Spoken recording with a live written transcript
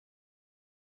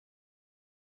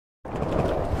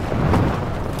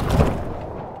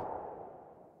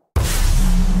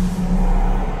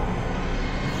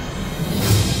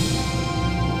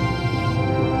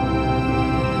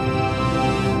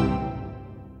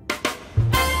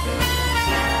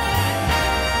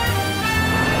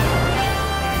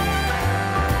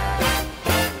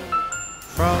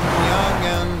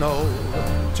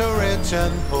rich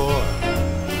and poor.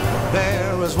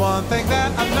 There is one thing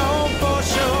that I know for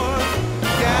sure,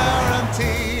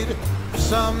 guaranteed,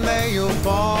 someday you'll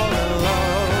fall in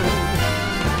love.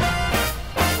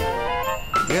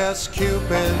 Yes,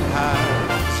 Cupid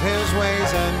has his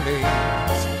ways and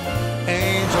means.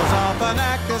 Angels often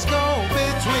act as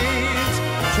go-betweens.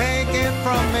 Take it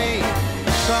from me,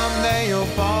 someday you'll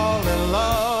fall in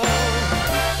love.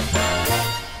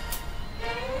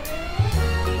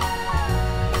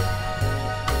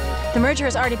 The merger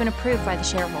has already been approved by the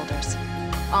shareholders.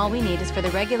 All we need is for the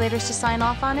regulators to sign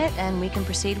off on it, and we can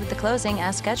proceed with the closing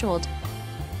as scheduled.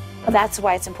 Well, that's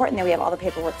why it's important that we have all the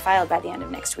paperwork filed by the end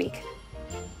of next week.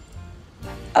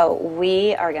 Oh,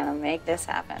 we are gonna make this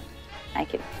happen. I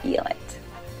can feel it.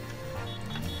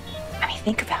 I mean,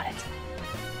 think about it.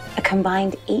 A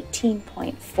combined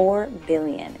 $18.4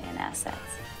 billion in assets.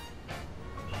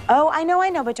 Oh, I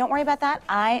know, but don't worry about that.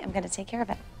 I am gonna take care of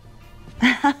it.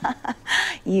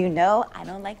 You know I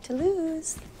don't like to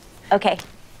lose. Okay,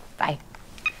 bye.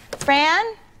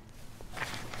 Fran?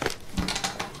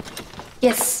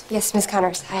 Yes, Ms.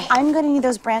 Connors. Hi. I'm going to need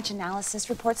those branch analysis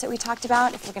reports that we talked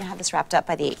about if we're going to have this wrapped up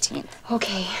by the 18th.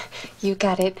 Okay, you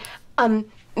got it.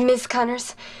 Ms.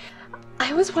 Connors,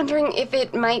 I was wondering if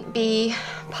it might be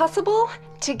possible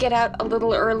to get out a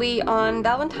little early on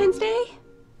Valentine's Day?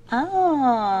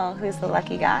 Oh, who's the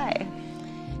lucky guy?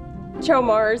 Joe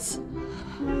Mars.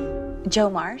 Joe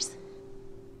Mars?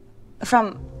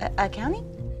 From accounting?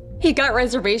 He got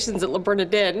reservations at La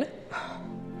Bernardine.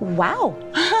 Wow.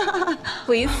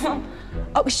 Please?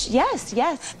 Oh,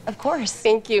 yes, of course.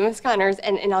 Thank you, Ms. Connors,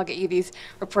 and I'll get you these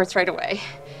reports right away.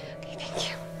 Okay, thank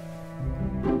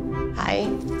you. Hi.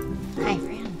 Hi,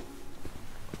 Fran.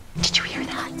 Did you hear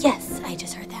that? Yes, I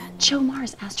just heard that. Joe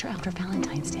Mars asked her out for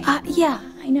Valentine's Day. Yeah,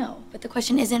 I know. But the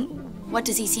question isn't what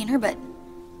does he see in her, but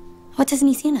what doesn't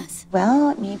he see in us?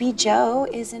 Well, maybe Joe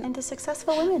isn't into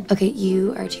successful women. Okay,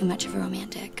 you are too much of a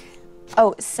romantic.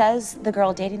 Oh, says the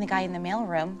girl dating the guy in the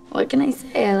mailroom. What can I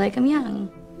say? I like him young.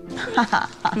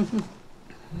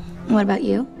 What about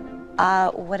you?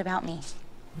 What about me?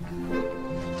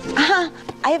 I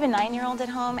have a 9-year-old at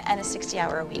home and a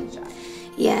 60-hour-a-week job.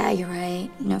 Yeah, you're right.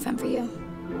 No fun for you.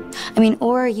 I mean,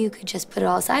 or you could just put it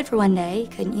all aside for one day,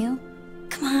 couldn't you?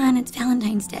 Come on, it's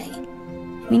Valentine's Day.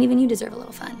 I mean, even you deserve a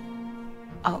little fun.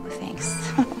 Oh, thanks.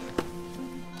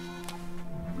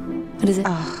 What is it?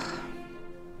 Oh.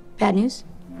 Bad news?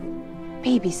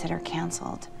 Babysitter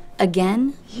canceled.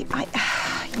 Again?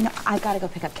 I gotta go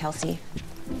pick up Kelsey.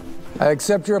 I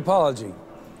accept your apology.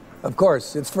 Of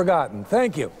course, it's forgotten.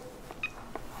 Thank you.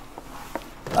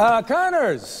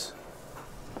 Connors!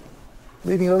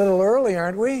 Leaving a little early,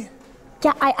 aren't we?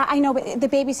 Yeah, I know, but the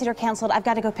babysitter canceled. I've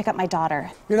got to go pick up my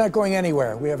daughter. You're not going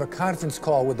anywhere. We have a conference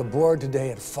call with the board today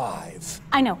at 5.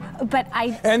 I know, but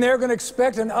And they're going to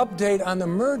expect an update on the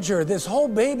merger. This whole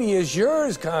baby is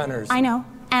yours, Connors. I know,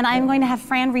 and I'm going to have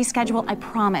Fran reschedule, I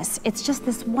promise. It's just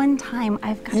this one time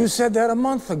I've got You said that a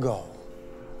month ago.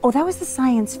 Oh, that was the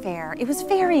science fair. It was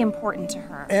very important to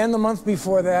her. And the month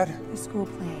before that? The school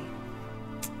play.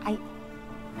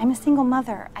 I'm a single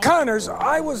mother. Connors,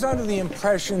 I was under the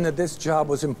impression that this job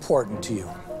was important to you.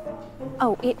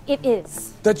 Oh, it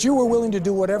is. That you were willing to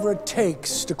do whatever it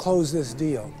takes to close this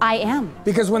deal. I am.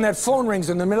 Because when that phone rings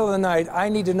in the middle of the night, I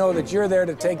need to know that you're there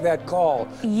to take that call.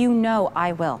 You know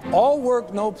I will. All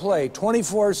work, no play,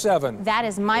 24/7. That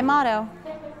is my motto.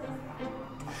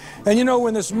 And you know,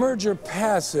 when this merger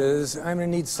passes, I'm gonna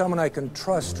need someone I can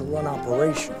trust to run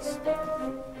operations.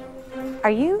 Are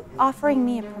you offering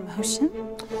me a promotion?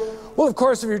 Well, of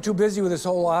course, if you're too busy with this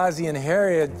whole Ozzie and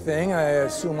Harriet thing, I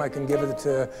assume I can give it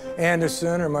to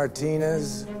Anderson or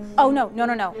Martinez. Oh, no.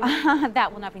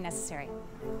 That will not be necessary.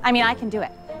 I mean, I can do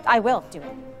it. I will do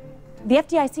it. The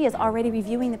FDIC is already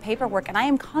reviewing the paperwork, and I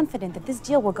am confident that this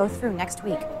deal will go through next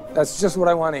week. That's just what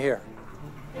I want to hear.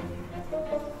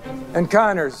 And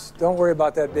Connors, don't worry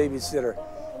about that babysitter.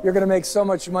 You're going to make so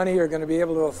much money, you're going to be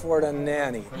able to afford a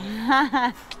nanny.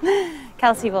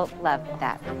 Kelsey will love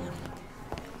that.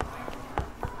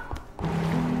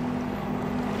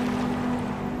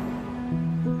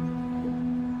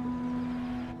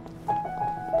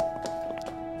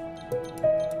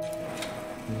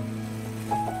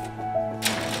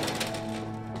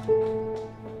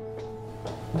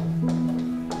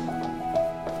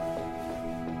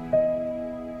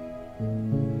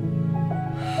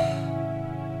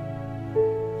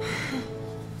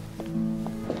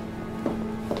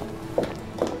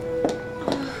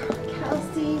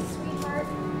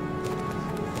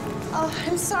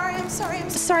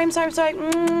 I'm sorry.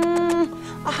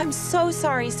 Oh, I'm so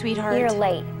sorry, sweetheart. You're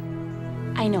late.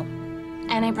 I know.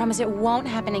 And I promise it won't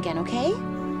happen again, okay?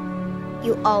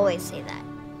 You always say that.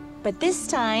 But this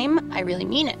time, I really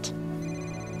mean it.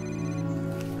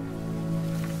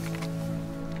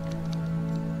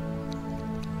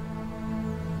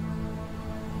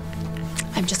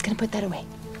 I'm just gonna put that away.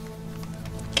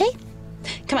 Okay?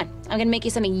 Come on, I'm gonna make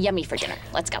you something yummy for dinner.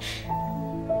 Let's go.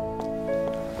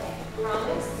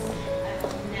 Promise, I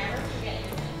will never forget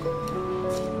you.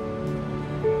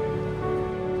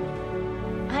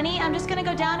 Honey, I'm just gonna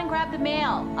go down and grab the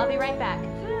mail. I'll be right back.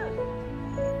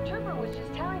 Trooper was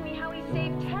just telling me how he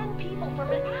saved 10 people from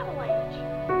an avalanche.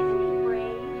 Isn't he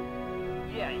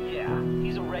brave? Yeah.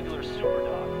 He's a regular super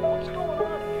dog. What's going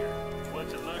on here?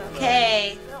 What's it look like?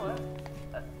 Okay.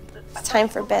 It's time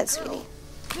for bed, sweetie.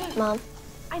 Mom,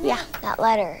 Yeah. that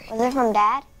letter, was it from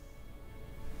Dad?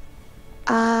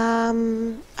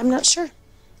 I'm not sure.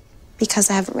 Because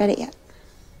I haven't read it yet.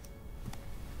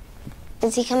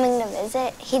 Is he coming to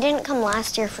visit? He didn't come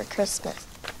last year for Christmas.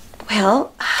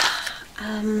 Well,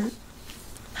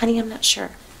 honey, I'm not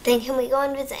sure. Then can we go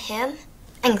and visit him?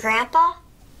 And Grandpa?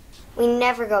 We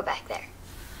never go back there.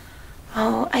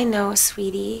 Oh, I know,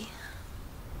 sweetie.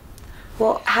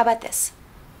 Well, how about this?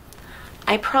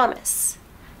 I promise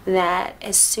that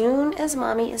as soon as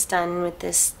Mommy is done with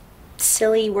this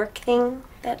silly work thing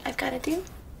that I've got to do,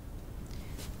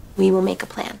 we will make a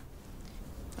plan.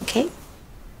 Okay?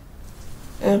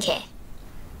 Okay.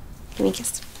 Give me a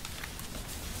kiss.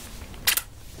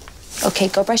 Okay,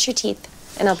 go brush your teeth,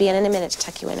 and I'll be in a minute to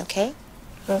tuck you in, okay?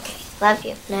 Okay. Love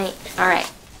you. Night. All right.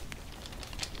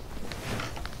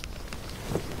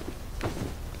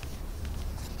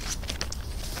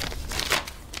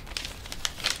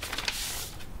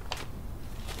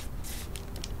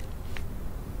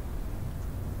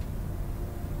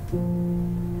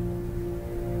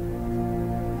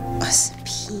 A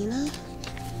subpoena?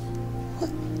 What?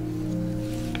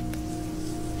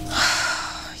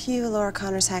 You, Laura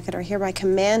Connors Hackett, are hereby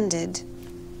commanded,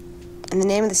 in the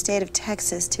name of the state of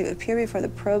Texas, to appear before the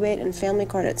probate and family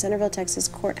court at Centerville, Texas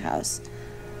courthouse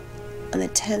on the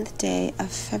 10th day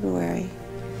of February.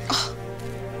 Oh.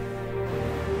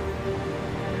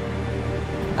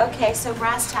 Okay, so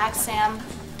brass tacks, Sam.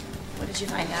 What did you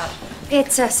find out?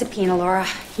 It's a subpoena, Laura.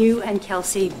 You and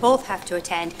Kelsey both have to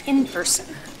attend in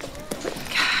person.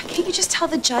 Can't you just tell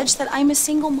the judge that I'm a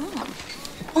single mom?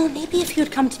 Well, maybe if you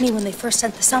had come to me when they first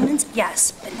sent the summons,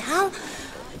 yes. But now,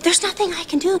 there's nothing I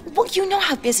can do. Well, you know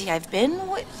how busy I've been.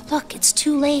 What? Look, it's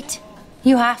too late.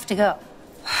 You have to go.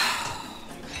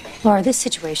 Laura, this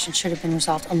situation should have been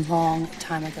resolved a long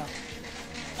time ago.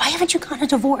 Why haven't you gotten a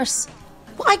divorce?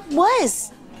 Well, I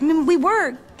was. I mean, we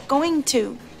were going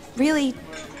to really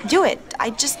do it. I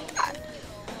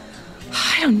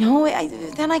don't know.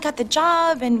 Then I got the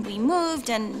job and we moved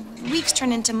and weeks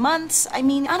turned into months. I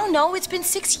mean, I don't know. It's been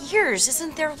 6 years.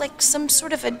 Isn't there like some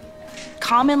sort of a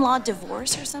common law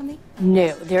divorce or something?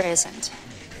 No, there isn't.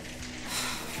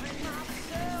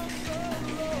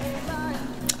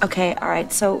 Okay, all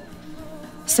right. So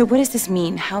what does this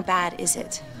mean? How bad is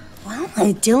it? Well,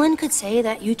 Dylan could say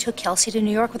that you took Kelsey to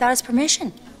New York without his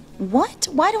permission. What?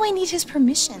 Why do I need his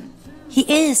permission? He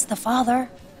is the father.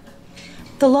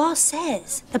 The law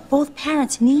says that both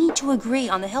parents need to agree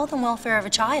on the health and welfare of a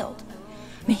child.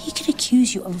 I mean, he could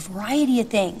accuse you of a variety of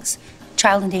things.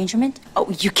 Child endangerment?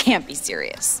 Oh, you can't be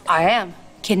serious. I am.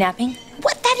 Kidnapping?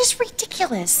 What? That is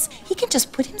ridiculous. He can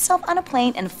just put himself on a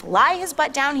plane and fly his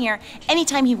butt down here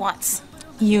anytime he wants.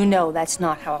 You know that's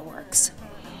not how it works.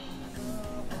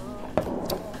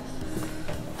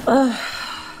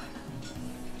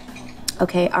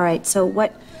 Okay, all right. So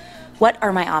what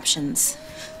are my options?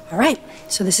 All right,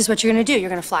 so this is what you're gonna do. You're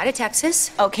gonna fly to Texas.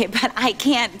 Okay, but I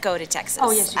can't go to Texas.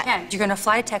 Oh, yes, you can. You're gonna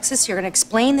fly to Texas. You're gonna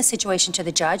explain the situation to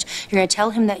the judge. You're gonna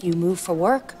tell him that you moved for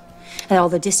work, and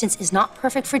although distance is not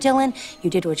perfect for Dylan, you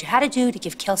did what you had to do to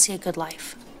give Kelsey a good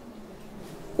life.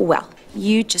 Well,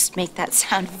 you just make that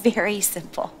sound very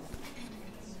simple.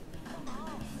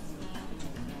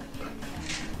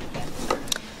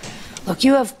 Look,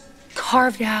 you have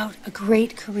carved out a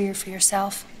great career for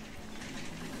yourself,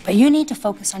 but you need to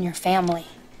focus on your family,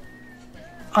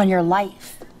 on your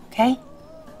life, okay?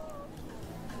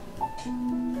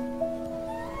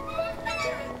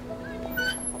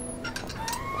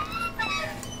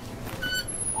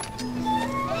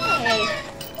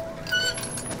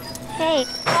 Hey,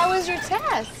 How was your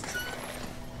test?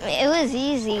 it was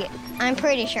easy. I'm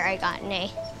pretty sure I got an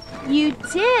A. You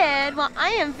did? Well, I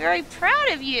am very proud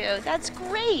of you. That's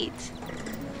great.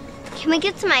 Can we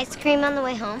get some ice cream on the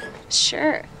way home?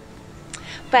 Sure.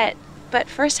 But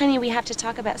first, honey, we have to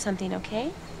talk about something,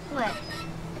 okay? What?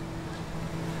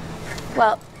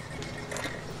 Well,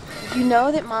 you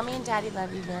know that Mommy and Daddy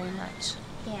love you very much,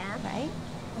 Yeah. right?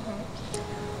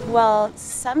 Well,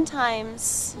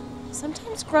 sometimes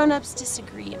grown-ups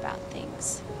disagree about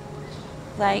things.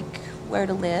 Like where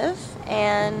to live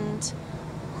and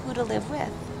who to live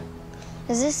with.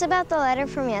 Is this about the letter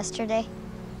from yesterday?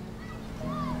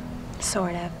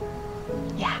 Sort of.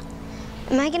 Yeah.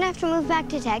 Am I gonna have to move back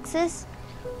to Texas?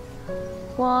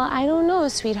 Well, I don't know,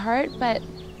 sweetheart, but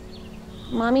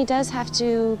Mommy does have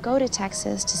to go to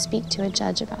Texas to speak to a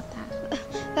judge about that.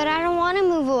 But I don't want to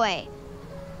move away.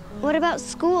 What about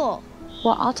school?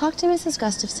 Well, I'll talk to Mrs.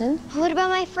 Gustafson. What about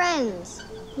my friends?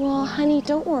 Well, honey,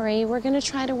 don't worry. We're gonna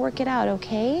try to work it out,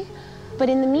 okay? But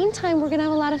in the meantime, we're gonna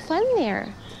have a lot of fun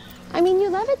there. I mean, you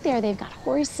love it there. They've got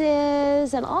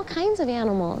horses and all kinds of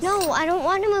animals. No, I don't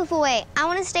want to move away. I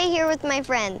want to stay here with my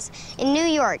friends in New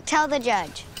York. Tell the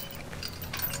judge.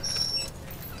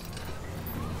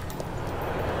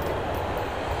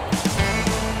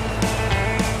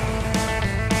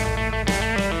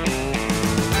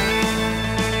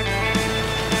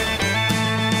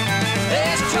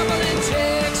 There's trouble in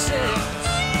Texas.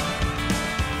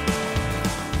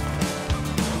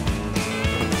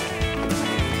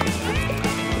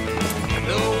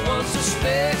 No one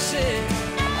suspects it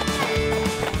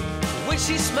when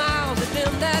she smiles at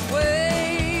them that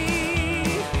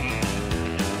way.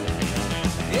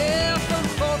 Yeah, from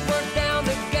Fort Worth down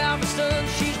to Galveston,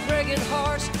 she's breaking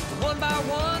hearts one by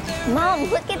one. Mom,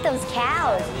 look at those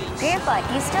cows. Grandpa,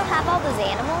 do you still have all those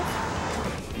animals?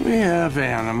 We have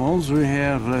animals. We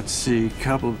have, let's see, a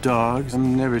couple of dogs.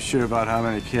 I'm never sure about how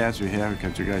many cats we have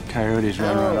because we got coyotes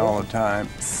running around all the time.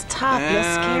 Stop, you'll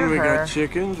scare we her. got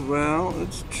chickens. Well,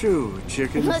 it's true.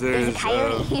 Chickens, Look, there's a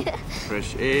coyote.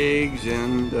 Fresh eggs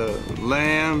and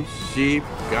lambs, sheep.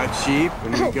 Got sheep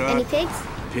and we got... Any pigs?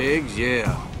 Pigs,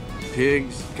 yeah.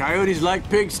 Pigs. Coyotes like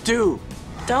pigs, too.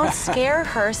 Don't scare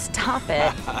her. Stop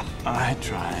it. I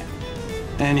tried.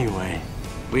 Anyway,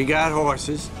 we got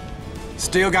horses.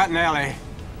 Still got Nellie.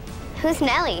 Who's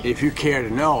Nellie? If you care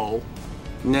to know,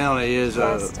 Nellie is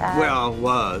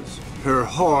was her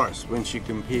horse when she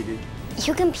competed.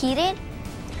 You competed?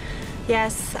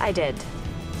 Yes, I did.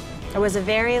 It was a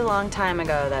very long time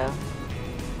ago, though.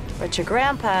 But your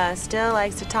grandpa still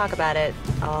likes to talk about it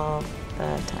all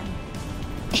the time.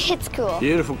 It's cool.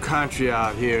 Beautiful country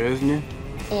out here, isn't it?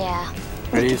 Yeah.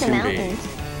 It Look is at the indeed. mountains.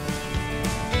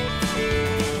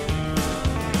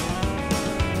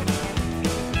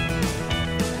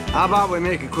 How about we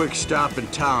make a quick stop in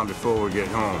town before we get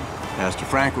home? Pastor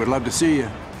Frank would love to see you.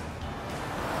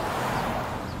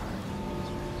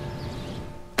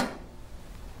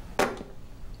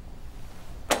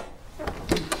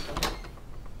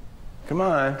 Come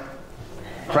on.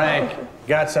 Frank,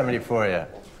 got somebody for you.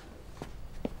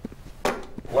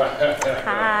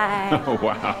 Hi. Oh,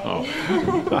 wow.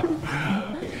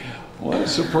 What a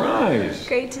surprise.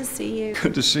 Great to see you.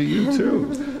 Good to see you,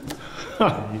 too.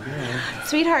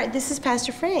 Sweetheart, this is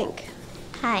Pastor Frank.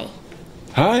 Hi.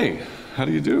 Hi, how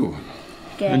do you do?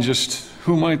 Good. And just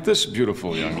who might this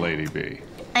beautiful young lady be?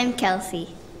 I'm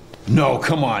Kelsey. No,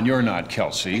 come on, you're not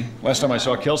Kelsey. Last time I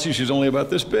saw Kelsey, she was only about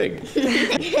this big.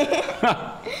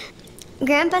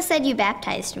 Grandpa said you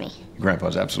baptized me.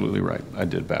 Grandpa's absolutely right. I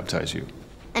did baptize you.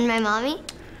 And my mommy?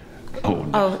 Oh,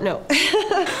 no.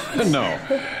 Oh, no.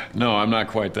 No, I'm not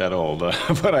quite that old.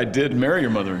 But I did marry your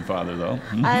mother and father, though.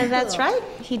 That's right.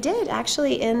 He did,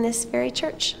 actually, in this very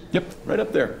church. Yep, right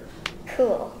up there.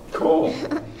 Cool. Cool.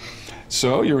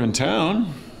 So, you're in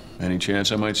town. Any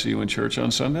chance I might see you in church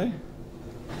on Sunday?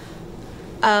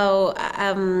 Oh,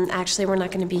 actually, we're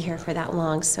not going to be here for that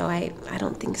long, so I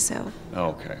don't think so.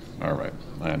 Okay, all right.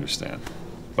 I understand.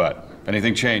 But if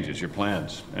anything changes, your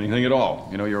plans, anything at all,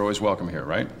 you know you're always welcome here,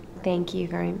 right? Thank you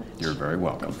very much. You're very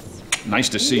welcome. Nice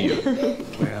to see you.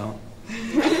 Well,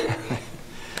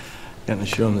 gonna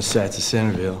show them the sights of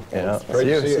Centerville. Yeah.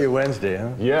 See you Wednesday,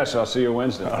 huh? Yes, I'll see you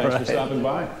Wednesday. Thanks for stopping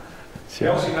by.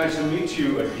 Kelsey, nice to meet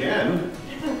you again.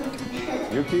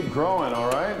 You keep growing, all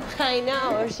right? I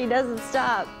know, she doesn't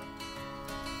stop.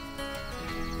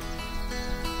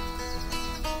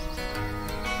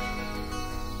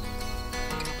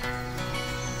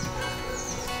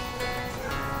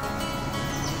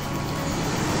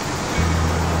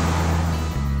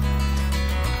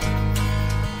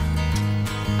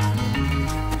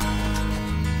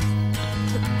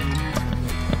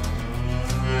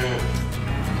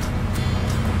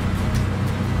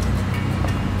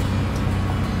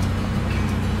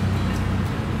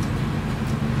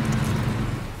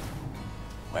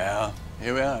 Well,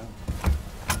 here we are.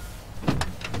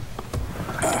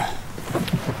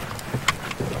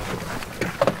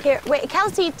 Here, wait,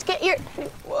 Kelsey, get your...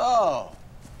 Whoa.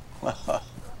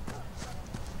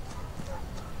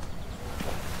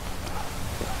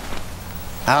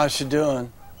 How's she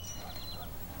doing?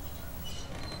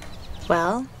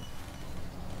 Well,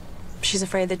 she's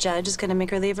afraid the judge is going to make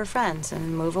her leave her friends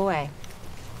and move away.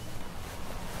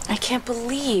 I can't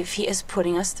believe he is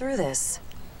putting us through this.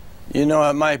 You know,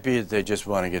 it might be that they just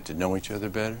want to get to know each other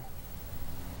better.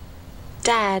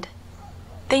 Dad,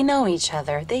 they know each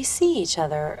other. They see each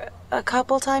other a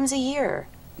couple times a year.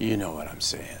 You know what I'm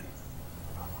saying.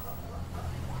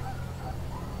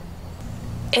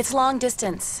 It's long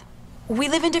distance. We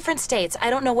live in different states. I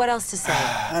don't know what else to say.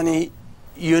 Honey,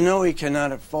 you know he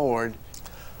cannot afford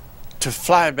to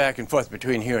fly back and forth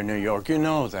between here and New York. You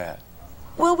know that.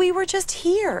 Well, we were just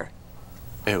here.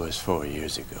 It was 4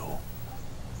 years ago.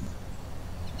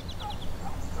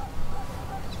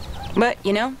 But,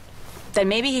 you know, then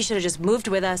maybe he should have just moved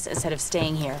with us instead of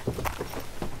staying here.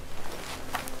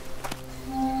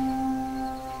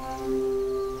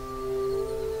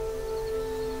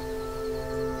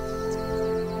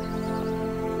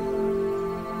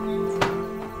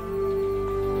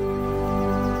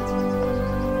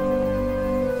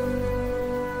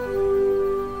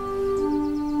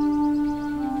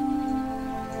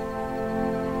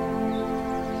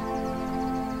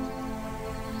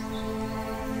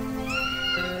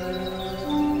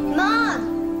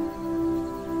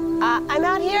 I'm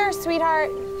out here,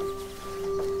 sweetheart.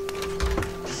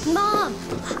 Mom,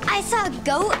 I saw a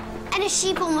goat and a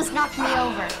sheep almost knocked me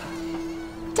over.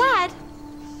 Dad.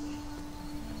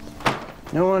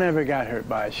 No one ever got hurt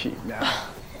by a sheep now.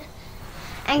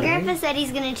 And Grandpa said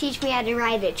he's going to teach me how to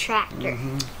ride a tractor.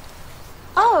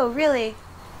 Oh, really?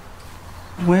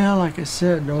 Well, like I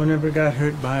said, no one ever got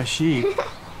hurt by a sheep.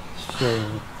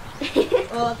 So...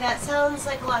 Well, that sounds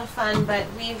like a lot of fun, but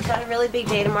we've got a really big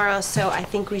day tomorrow, so I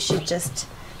think we should just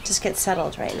get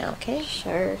settled right now, okay?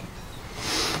 Sure.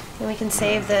 And we can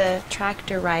save the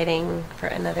tractor riding for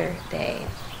another day.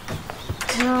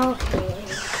 Okay.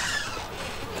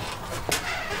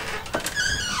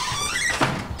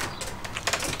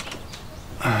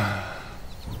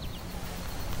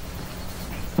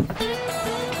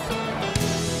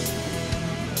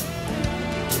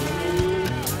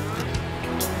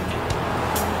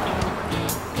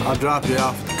 I'll drop you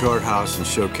off at the courthouse and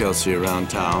show Kelsey around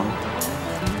town.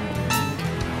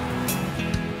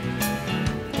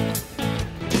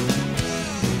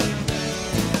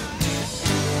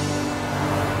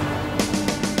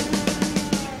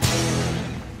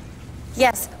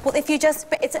 Yes. Well, if you just...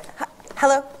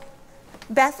 hello?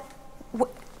 Beth?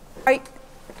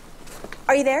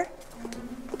 Are you there?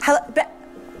 Hello?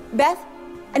 Beth?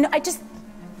 No, I just...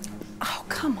 Oh,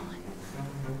 come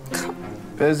on.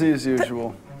 Busy as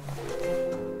usual.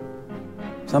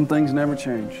 Some things never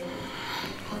change.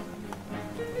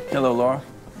 Hello, Laura.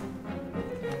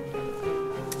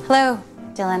 Hello,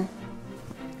 Dylan.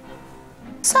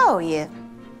 So, you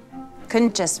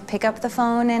couldn't just pick up the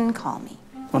phone and call me?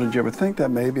 Well, did you ever think that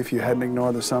maybe if you hadn't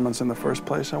ignored the summons in the first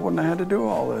place, I wouldn't have had to do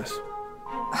all this?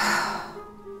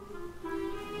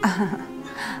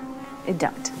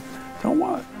 Don't. Don't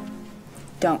what?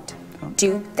 Don't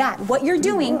do that. What you're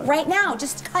doing right now,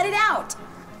 just cut it out.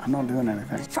 I'm not doing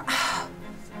anything.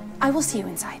 I will see you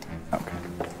inside. Okay.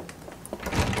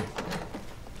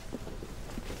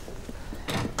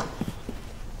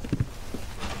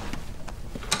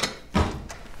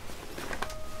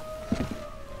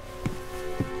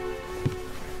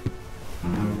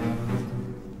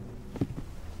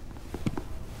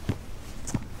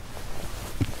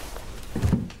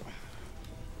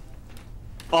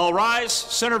 All rise.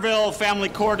 Centerville Family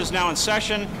Court is now in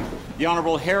session. The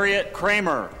Honorable Harriet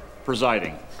Kramer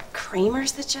presiding.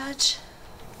 Kramer's the judge?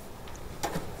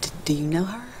 Do you know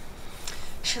her?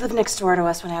 She lived next door to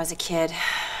us when I was a kid.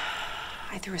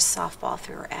 I threw a softball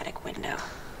through her attic window.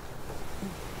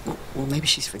 Well, maybe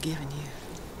she's forgiven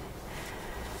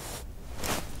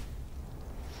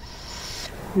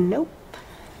you. Nope.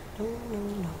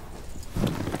 No.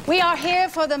 We are here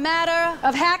for the matter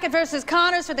of Hackett versus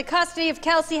Connors for the custody of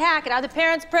Kelsey Hackett. Are the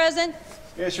parents present?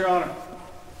 Yes, Your Honor.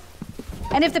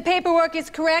 And if the paperwork is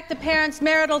correct, the parents'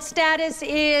 marital status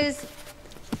is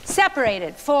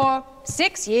separated for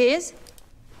 6 years.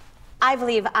 I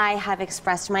believe I have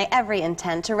expressed my every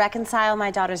intent to reconcile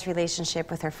my daughter's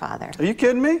relationship with her father. Are you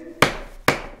kidding me?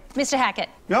 Mr. Hackett.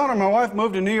 Your Honor, my wife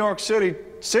moved to New York City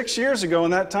 6 years ago,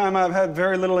 and that time I've had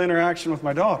very little interaction with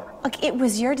my daughter. Look, it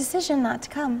was your decision not to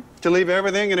come. To leave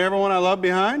everything and everyone I love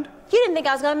behind? You didn't think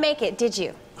I was gonna make it, did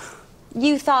you?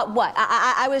 You thought what?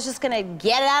 I was just gonna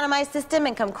get it out of my system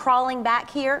and come crawling back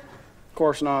here? Of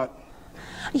course not.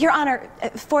 Your Honor,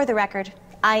 for the record,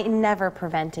 I never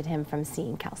prevented him from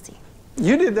seeing Kelsey.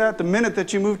 You did that the minute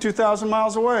that you moved 2,000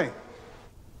 miles away.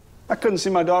 I couldn't see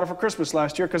my daughter for Christmas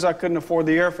last year because I couldn't afford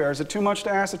the airfare. Is it too much to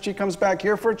ask that she comes back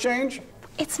here for a change?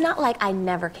 It's not like I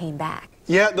never came back.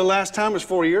 Yeah, the last time was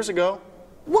 4 years ago.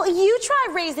 Well, you try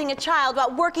raising a child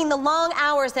while working the long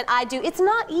hours that I do. It's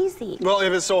not easy. Well,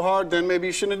 if it's so hard, then maybe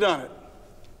you shouldn't have done it.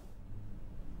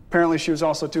 Apparently, she was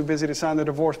also too busy to sign the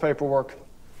divorce paperwork.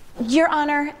 Your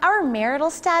Honor, our marital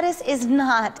status is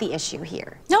not the issue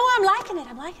here. No, I'm liking it.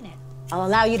 I'm liking it. I'll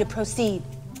allow you to proceed.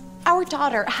 Our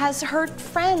daughter has her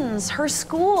friends, her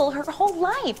school, her whole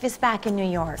life is back in New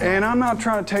York. And I'm not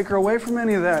trying to take her away from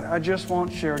any of that. I just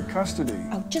want shared custody.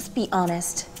 Oh, just be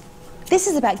honest. This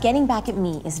is about getting back at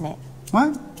me, isn't it?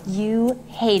 What? You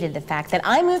hated the fact that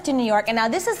I moved to New York, and now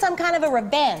this is some kind of a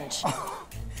revenge.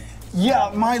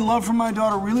 Yeah, my love for my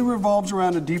daughter really revolves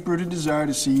around a deep-rooted desire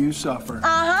to see you suffer.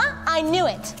 Uh-huh, I knew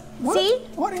it. See?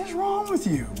 What is wrong with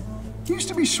you? You used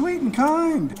to be sweet and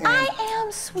kind. And I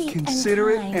am sweet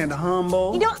considerate and kind. and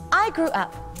humble. You know, I grew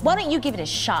up. Why don't you give it a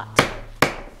shot?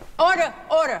 Order,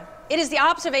 order. It is the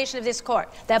observation of this court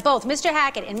that both Mr.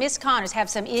 Hackett and Miss Connors have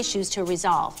some issues to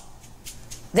resolve.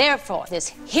 Therefore, this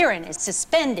hearing is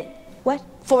suspended. What?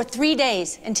 For 3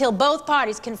 days until both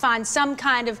parties can find some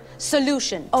kind of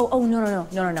solution. Oh, no.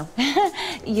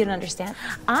 You don't understand.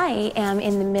 I am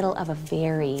in the middle of a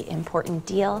very important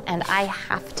deal, and I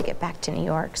have to get back to New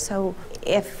York. So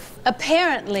if...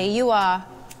 Apparently, you are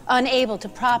unable to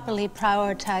properly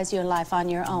prioritize your life on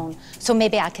your own. So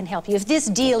maybe I can help you. If this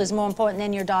deal is more important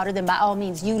than your daughter, then by all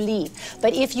means, you leave.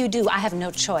 But if you do, I have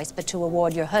no choice but to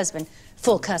award your husband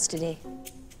full custody.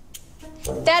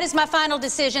 That is my final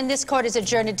decision. This court is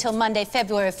adjourned until Monday,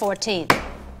 February 14th.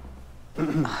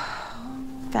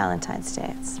 Valentine's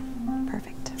Day, it's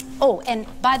perfect. Oh, and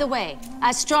by the way,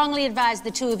 I strongly advise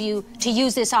the two of you to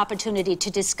use this opportunity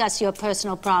to discuss your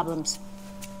personal problems.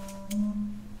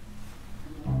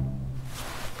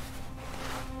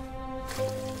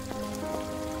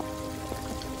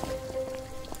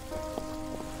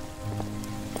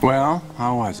 Well,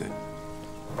 how was it?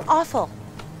 Awful.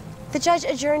 The judge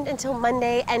adjourned until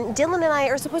Monday, and Dylan and I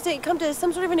are supposed to come to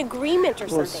some sort of an agreement or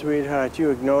Well, something. sweetheart,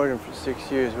 you ignored him for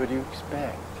 6 years. What do you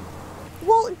expect?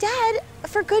 Well, Dad,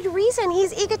 for good reason.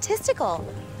 He's egotistical.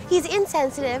 He's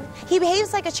insensitive. He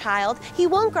behaves like a child. He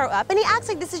won't grow up, and he acts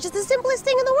like this is just the simplest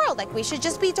thing in the world. Like we should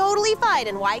just be totally fine,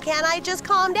 and why can't I just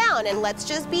calm down and let's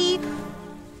just be...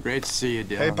 Great to see you,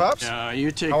 Dylan. Hey, Pops. You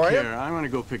take How are care. you? I'm going to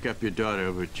go pick up your daughter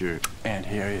over at your Aunt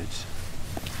Harriet's.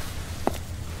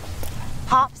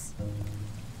 Pops?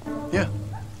 Yeah.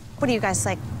 What are you guys,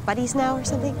 like, buddies now or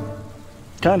something?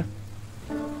 Kind of.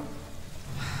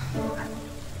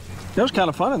 It was kind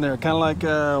of fun in there, kind of like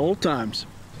old times.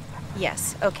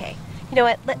 Yes, okay. You know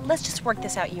what, let's just work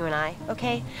this out, you and I,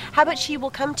 okay? How about she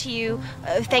will come to you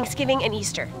Thanksgiving and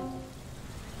Easter?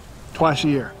 Twice a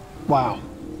year. Wow.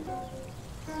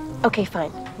 Okay,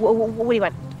 fine. What do you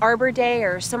want? Arbor Day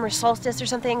or summer solstice or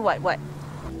something? What?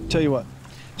 Tell you what,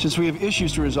 since we have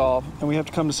issues to resolve and we have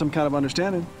to come to some kind of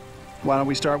understanding, why don't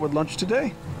we start with lunch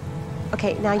today?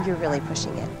 Okay, now you're really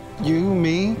pushing it. You,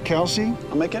 me, Kelsey,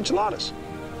 I'll make enchiladas.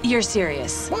 You're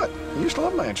serious. What? I used to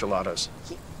love my enchiladas.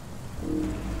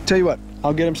 Tell you what,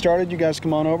 I'll get them started. You guys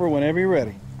come on over whenever you're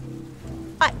ready.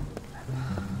 I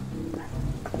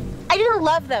didn't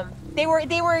love them. They were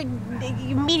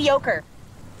mediocre.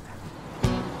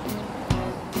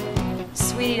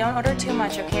 Sweetie, don't order too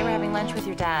much, okay? We're having lunch with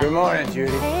your dad. Good morning,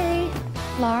 Judy. Hey,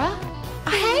 Laura?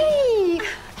 Hey!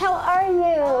 How are you?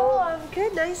 Oh, I'm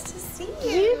good. Nice to see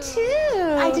you. You too.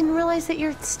 I didn't realize that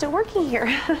you're still working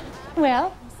here.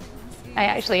 Well, I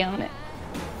actually own it.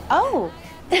 Oh.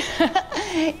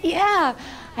 Yeah,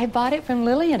 I bought it from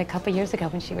Lillian a couple years ago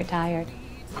when she retired.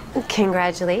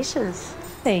 Congratulations.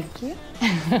 Thank you.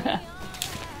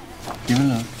 Give me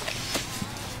a look.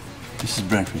 This is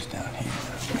breakfast down here.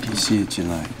 What do you see that you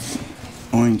like?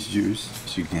 Orange juice,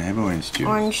 so you can have orange juice.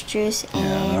 Orange juice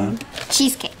and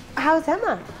cheesecake. How's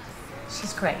Emma?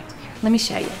 She's great. Let me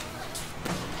show you.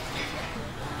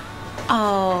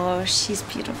 Oh, she's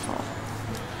beautiful.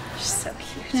 She's so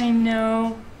cute. I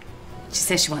know. She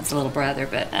says she wants a little brother,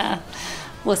 but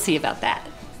we'll see about that.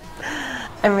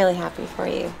 I'm really happy for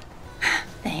you.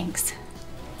 Thanks.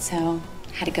 So,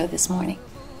 how'd it go this morning?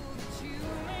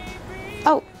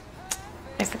 Oh,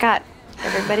 I forgot.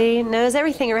 Everybody knows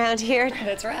everything around here.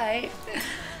 That's right.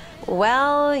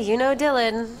 Well, you know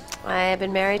Dylan. I've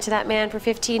been married to that man for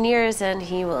 15 years, and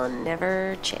he will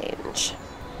never change.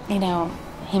 You know,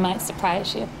 he might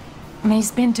surprise you. I mean,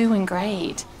 he's been doing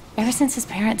great. Ever since his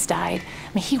parents died,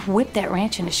 I mean, he whipped that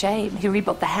ranch into shape. He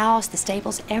rebuilt the house, the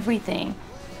stables, everything.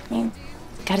 I mean,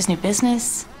 got his new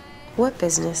business. What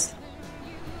business?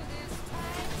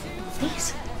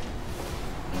 Please.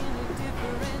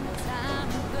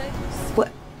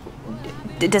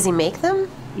 Does he make them?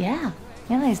 Yeah.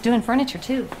 Yeah, he's doing furniture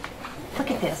too.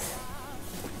 Look at this.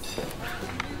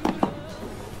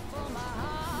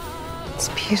 It's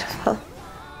beautiful.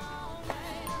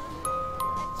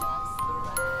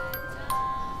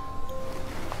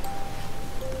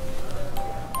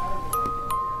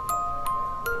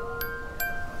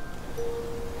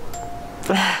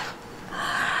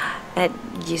 That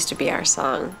used to be our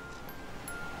song.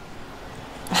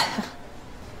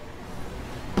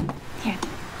 Here,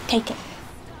 take it.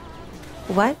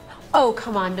 What? Oh,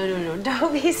 come on. No.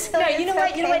 Don't be silly. No, you know It's what?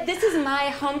 okay. You know what? This is my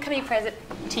homecoming present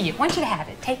to you. I want you to have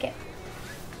it. Take it.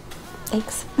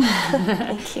 Thanks.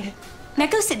 Thank you. Now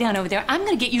go sit down over there. I'm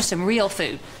going to get you some real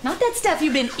food. Not that stuff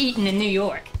you've been eating in New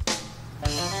York.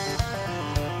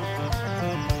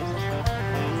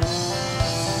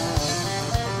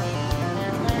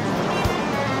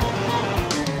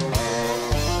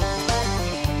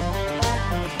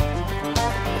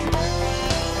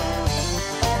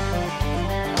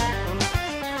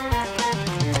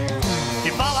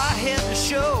 If all I had to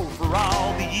show for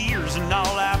all the years and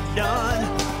all I've done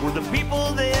were the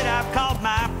people that I've called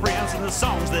my friends and the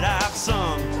songs that I've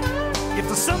sung, if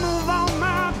the sum of all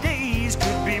my days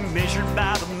could be measured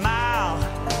by the mile,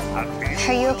 I'd be.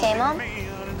 Are you okay, Mom?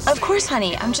 Of course,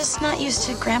 honey. I'm just not used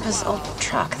to Grandpa's old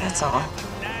truck, that's all.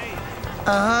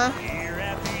 Uh-huh.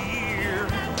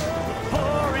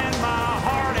 Pouring my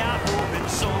heart out, hoping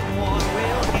someone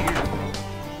will hear.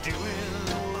 Doing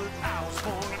what I was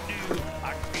born to do, I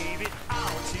gave it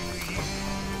all to you.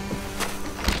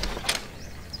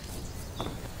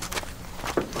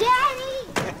 Daddy!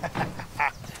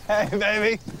 Hey,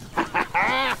 baby.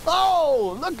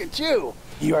 Oh, look at you.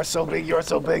 You are so big, you're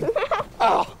so big.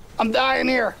 Oh, I'm dying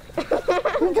here.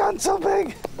 You've gotten so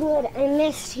big. Good, I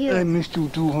missed you. I missed you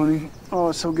too, honey. Oh,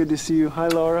 it's so good to see you. Hi,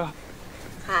 Laura.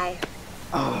 Hi.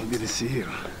 Oh, good to see you.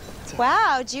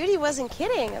 Wow, Judy wasn't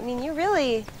kidding. I mean, you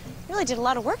really did a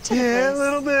lot of work to the Yeah, place.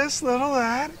 little this, little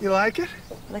that. You like it?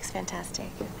 Looks fantastic.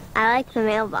 I like the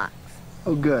mailbox.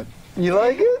 Oh, good. You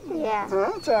like it? Yeah.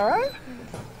 Well, it's all right.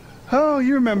 Oh,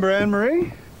 you remember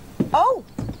Anne-Marie? Oh,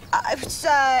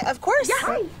 of course.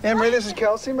 Yeah. Anne-Marie, this is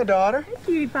Kelsey, my daughter.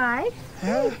 Cutie pie.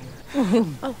 Yeah.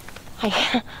 Oh,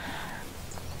 hi.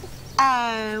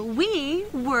 We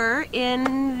were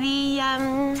in the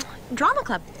drama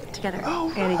club together.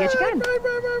 Oh, and you get your gun.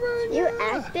 You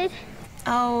acted?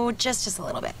 Oh, just a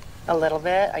little bit. A little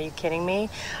bit? Are you kidding me?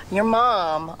 Your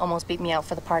mom almost beat me out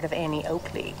for the part of Annie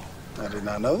Oakley. I did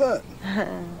not know that.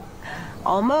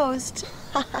 Almost.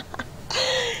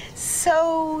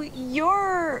 So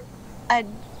you're a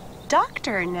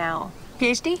doctor now?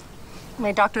 PhD?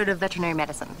 My doctorate of veterinary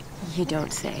medicine. You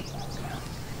don't say.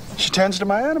 She tends to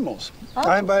my animals. Oh.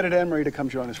 I invited Anne-Marie to come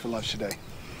join us for lunch today.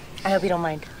 I hope you don't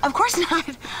mind. Of course not.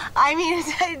 I mean,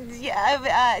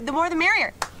 the more the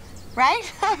merrier,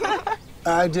 right?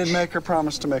 I did make her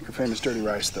promise to make her famous dirty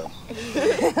rice, though.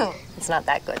 It's not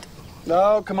that good.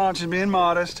 No, come on, she's being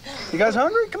modest. You guys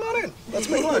hungry? Come on in. Let's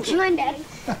make lunch. Come on, Daddy.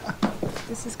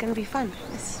 This is gonna be fun.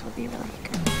 This will be really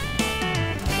good.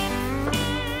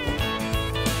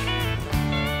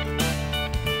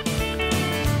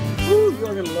 Ooh,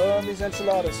 you're gonna love these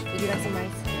enchiladas. You got some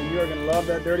rice? And you're gonna love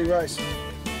that dirty rice.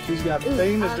 She's got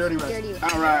famous dirty rice. dirty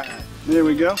rice. All right, there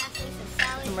we go. Some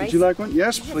Would rice? you like one?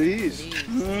 Yes, please.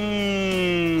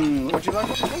 Mmm. Would you like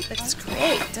one? Looks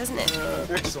great, doesn't it?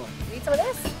 Excellent. Need some of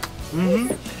this? Mm-hmm.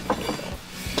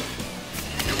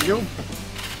 Here we go.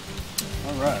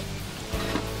 All right.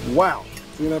 Wow.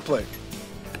 Look at that plate.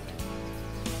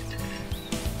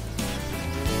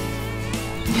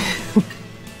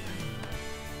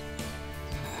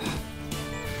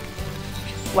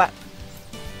 What?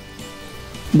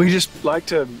 We just like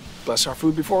to bless our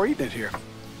food before eating it here.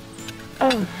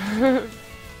 Oh.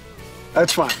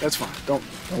 That's fine. That's fine. Don't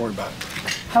worry about it.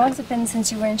 How long has it been since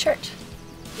you were in church?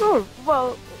 Oh,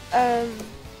 well,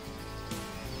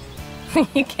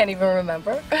 You can't even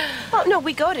remember? well, no,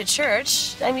 we go to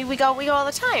church. I mean, we go all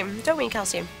the time, don't we,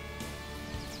 Kelsey?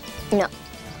 No.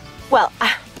 Well,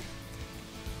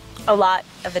 a lot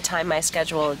of the time my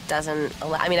schedule doesn't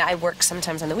allow. I mean, I work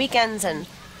sometimes on the weekends, and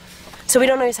so we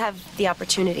don't always have the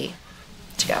opportunity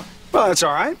to go. Well, that's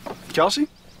all right. Kelsey,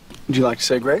 would you like to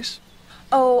say grace?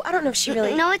 Oh, I don't know if she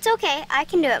really. No, it's okay. I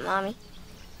can do it, Mommy.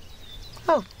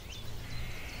 Oh.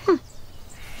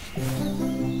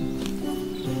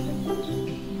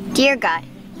 Dear God,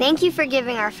 thank you for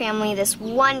giving our family this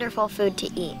wonderful food to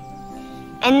eat.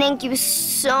 And thank you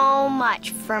so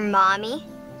much for Mommy,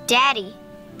 Daddy,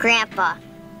 Grandpa,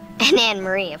 and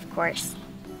Anne-Marie, of course.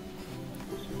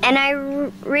 And I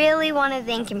really want to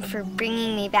thank him for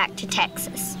bringing me back to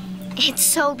Texas. It's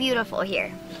so beautiful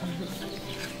here.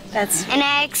 That's... And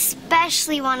I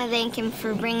especially want to thank him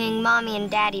for bringing Mommy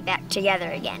and Daddy back together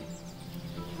again.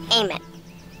 Amen.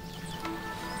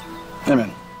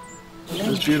 Amen. It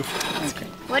was beautiful. That's great.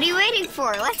 What are you waiting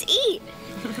for? Let's eat.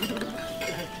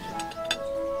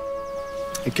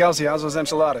 Hey, Kelsey, how's those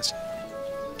enchiladas?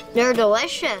 They're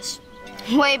delicious.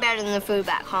 Way better than the food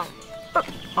back home.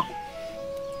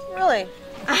 Really?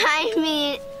 I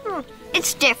mean,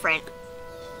 it's different.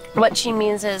 What she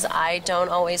means is I don't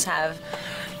always have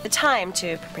the time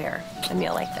to prepare a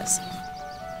meal like this.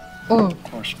 Of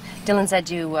course. Dylan said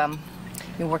you're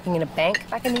working in a bank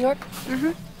back in New York?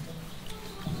 Mm-hmm.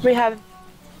 We have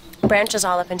branches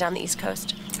all up and down the East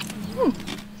Coast.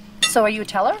 So are you a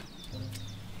teller?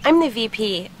 I'm the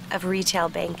VP of retail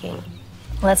banking.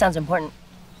 Well, that sounds important.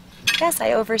 Yes,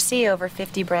 I oversee over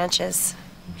 50 branches.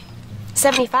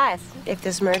 75 if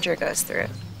this merger goes through.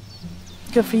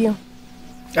 Good for you.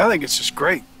 I think it's just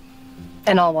great.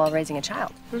 And all while raising a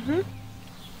child. Mm-hmm.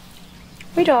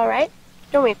 We do all right,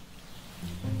 don't we?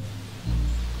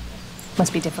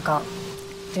 Must be difficult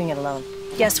doing it alone.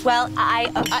 Yes, well,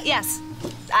 yes,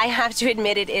 I have to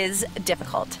admit it is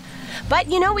difficult. But,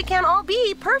 you know, we can't all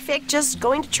be perfect, just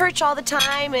going to church all the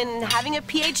time and having a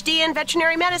PhD in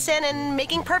veterinary medicine and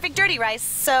making perfect dirty rice,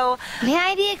 so... May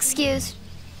I be excused?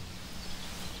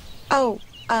 Oh,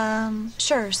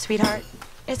 sure, sweetheart.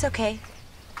 It's okay.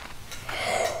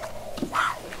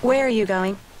 Where are you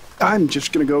going? I'm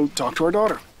just gonna go talk to our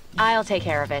daughter. I'll take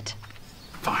care of it.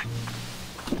 Fine.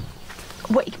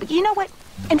 Wait, you know what?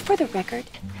 And for the record,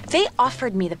 they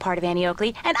offered me the part of Annie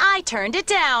Oakley, and I turned it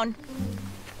down.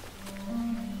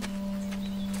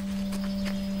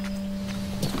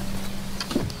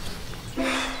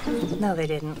 No, they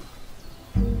didn't.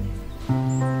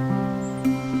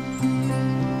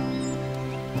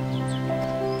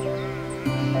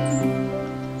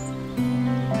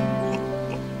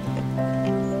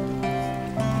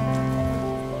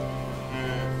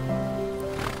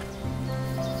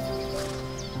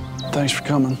 Thanks for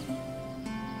coming.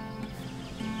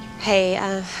 Hey,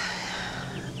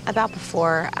 about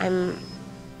before, No,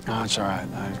 it's all right.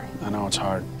 I know it's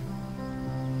hard.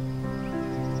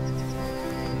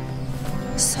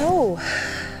 So,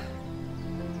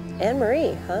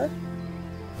 Anne-Marie, huh?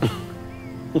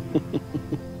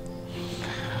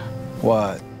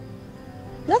 What?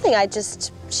 Nothing,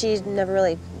 she never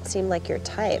really seemed like your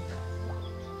type.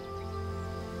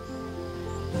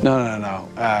 No.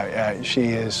 She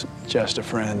is just a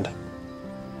friend.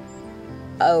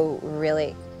 Oh,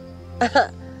 really?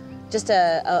 Just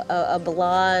a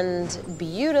blonde,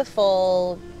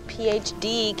 beautiful,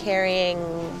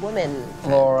 PhD-carrying woman.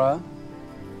 Laura.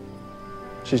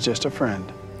 She's just a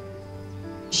friend.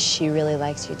 She really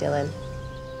likes you, Dylan.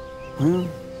 Hmm?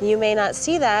 You may not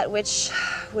see that, which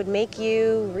would make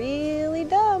you really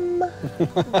dumb,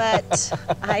 but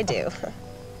I do.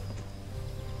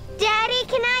 Daddy,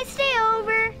 can I stay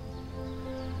over?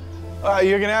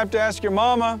 You're gonna have to ask your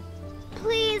mama.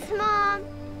 Please, Mom.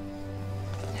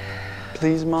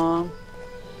 Please, Mom?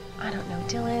 I don't know,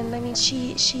 Dylan. I mean,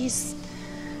 she's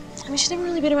never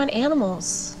really been around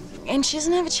animals. And she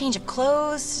doesn't have a change of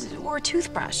clothes or a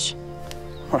toothbrush.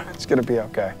 All right, it's gonna be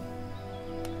okay.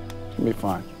 It'll be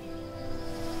fine.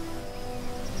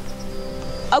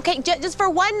 Okay, just for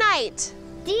one night.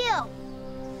 Deal.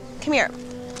 Come here.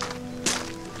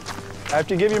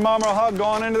 After you give your mama a hug, go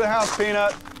on into the house,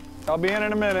 Peanut. I'll be in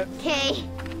a minute. Okay.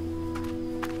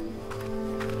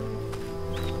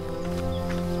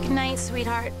 Good night,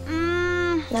 sweetheart.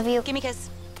 Love you. Give me a kiss.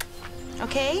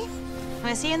 Okay? I'm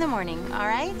gonna see you in the morning, all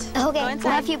right? Okay, Go inside.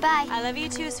 love you, bye. I love you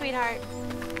too, sweetheart.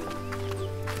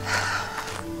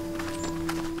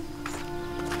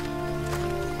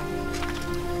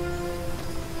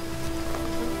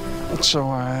 So,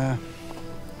 I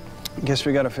guess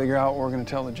we gotta figure out what we're gonna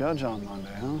tell the judge on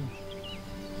Monday, huh?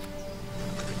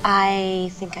 I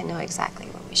think I know exactly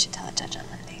what we should tell the judge on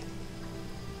Monday.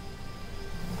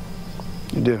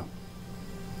 You do?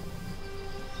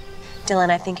 Dylan,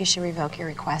 I think you should revoke your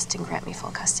request and grant me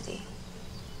full custody.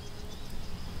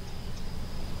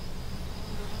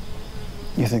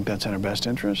 You think that's in her best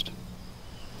interest?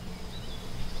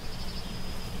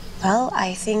 Well,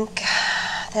 I think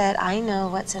that I know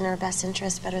what's in her best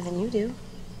interest better than you do.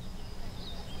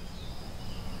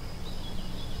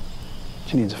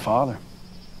 She needs a father.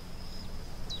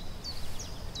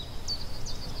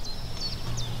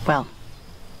 Well,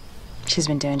 she's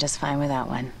been doing just fine without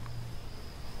one.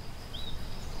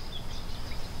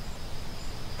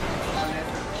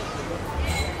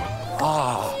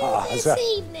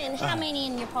 This evening, how many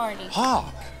in your party?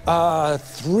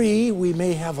 3. We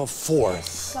may have a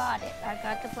 4th. Got it. I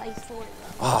got the place for you.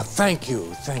 Thank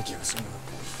you.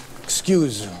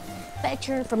 Excuse. Bet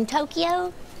you're from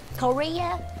Tokyo,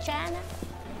 Korea, China.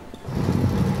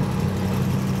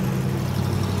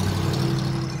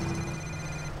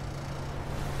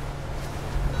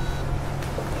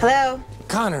 Hello?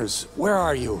 Connors, where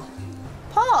are you?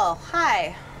 Paul,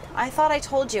 hi. I thought I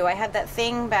told you I had that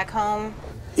thing back home.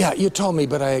 Yeah, you told me,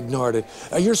 but I ignored it.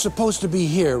 You're supposed to be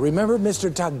here. Remember Mr.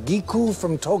 Tagiku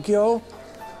from Tokyo?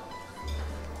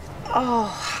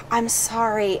 Oh, I'm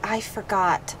sorry. I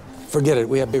forgot. Forget it.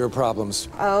 We have bigger problems.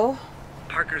 Oh?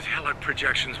 Parker's HELOC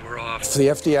projections were off. The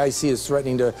FDIC is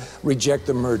threatening to reject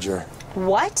the merger.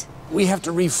 What? We have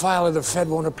to refile or the Fed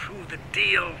won't approve the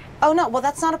deal. Oh, no. Well,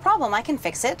 that's not a problem. I can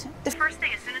fix it. The first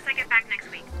thing, as soon as I get back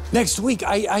next week. Next week?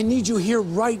 I need you here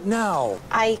right now.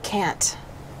 I can't.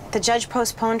 The judge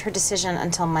postponed her decision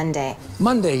until Monday.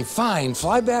 Monday, fine.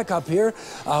 Fly back up here,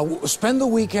 spend the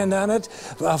weekend on it,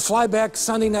 fly back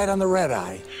Sunday night on the red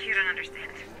eye. You don't understand.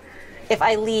 If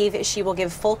I leave, she will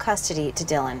give full custody to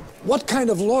Dylan. What kind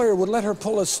of lawyer would let her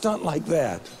pull a stunt like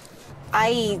that?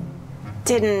 I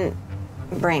didn't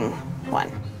bring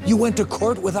one. You went to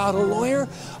court without a lawyer?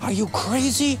 Are you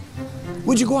crazy?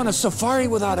 Would you go on a safari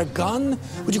without a gun?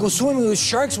 Would you go swimming with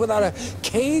sharks without a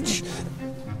cage?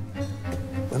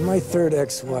 When my third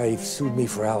ex-wife sued me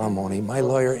for alimony, my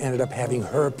lawyer ended up having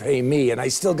her pay me, and I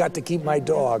still got to keep my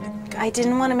dog. I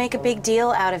didn't want to make a big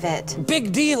deal out of it.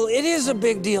 Big deal? It is a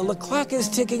big deal. The clock is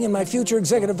ticking, and my future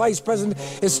executive vice president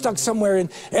is stuck somewhere in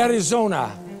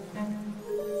Arizona.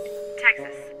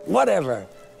 Texas. Whatever.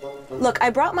 Look, I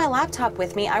brought my laptop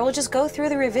with me. I will just go through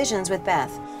the revisions with Beth.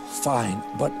 Fine,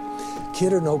 but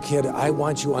kid or no kid, I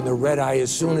want you on the red eye as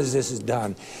soon as this is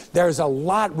done. There's a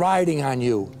lot riding on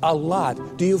you. A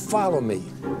lot. Do you follow me?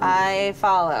 I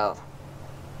follow.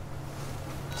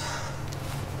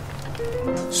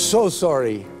 So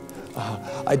sorry.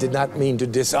 I did not mean to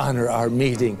dishonor our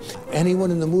meeting.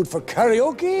 Anyone in the mood for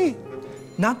karaoke?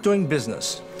 Not doing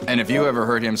business. And if you ever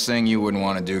heard him sing, you wouldn't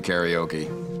want to do karaoke.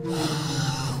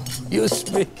 You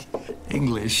speak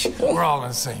English. We're all on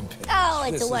the same page. Oh,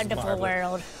 it's This a is wonderful marvelous.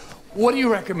 world. What do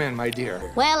you recommend, my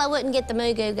dear? Well, I wouldn't get the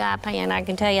Mugu Guy pen, I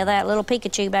can tell you that. Little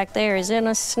Pikachu back there is in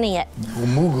a snit.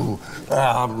 Mugu.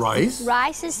 Rice?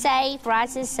 Rice is safe,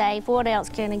 rice is safe. What else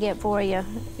can I get for you?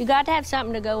 You got to have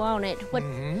something to go on it. What,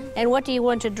 And what do you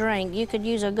want to drink? You could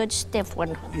use a good stiff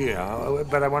one. Yeah,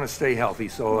 but I want to stay healthy,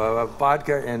 so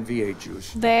vodka and V8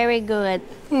 juice. Very good.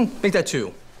 Make that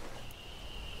 2.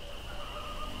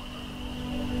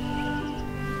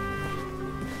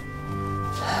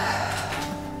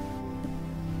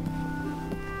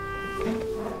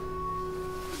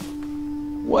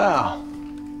 Wow.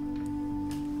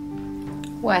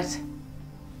 What?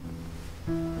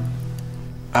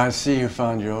 I see you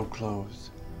found your old clothes.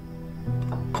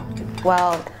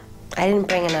 Well, I didn't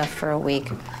bring enough for a week.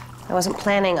 I wasn't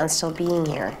planning on still being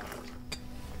here.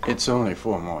 It's only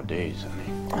 4 more days,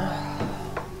 honey.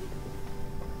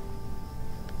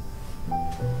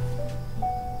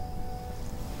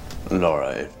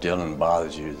 Laura, if Dylan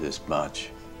bothers you this much,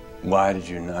 why did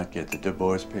you not get the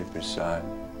divorce papers signed?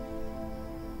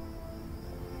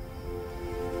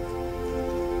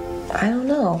 I don't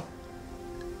know.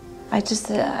 I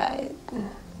just, I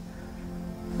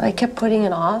kept putting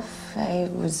it off. I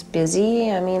was busy.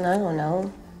 I mean, I don't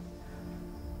know.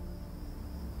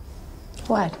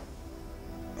 What?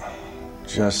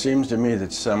 Just seems to me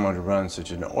that someone who runs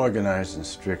such an organized and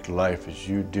strict life as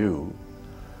you do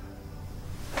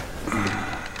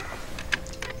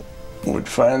would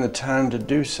find the time to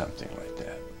do something like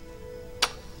that.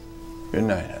 Good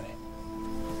night, honey.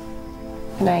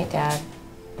 Good night, Dad.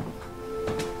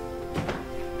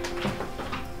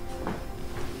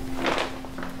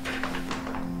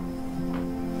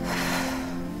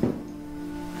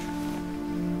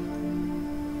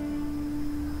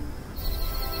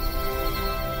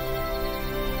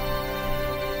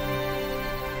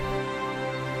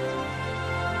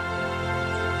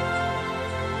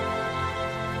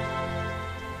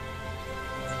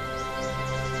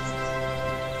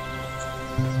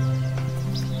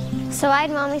 So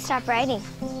why'd Mommy stop writing?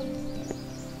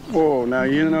 Whoa, now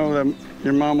you know that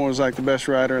your mama was like the best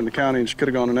writer in the county and she could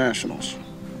have gone to nationals.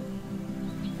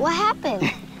 What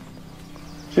happened?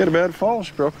 She had a bad fall.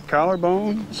 She broke a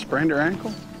collarbone, sprained her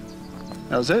ankle.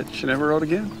 That was it. She never wrote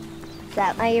again. Is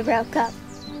that why you broke up?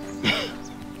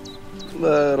 A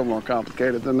little more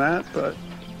complicated than that, but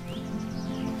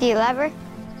Do you love her?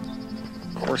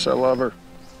 of course I love her.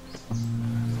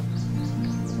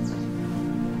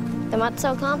 Then what's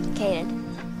so complicated?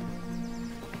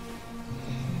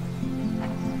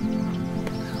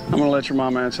 I'm gonna let your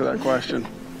mama answer that question.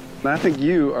 And I think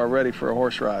you are ready for a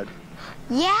horse ride.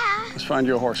 Yeah. Let's find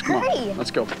you a horse. Come Hurry. on,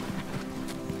 let's go.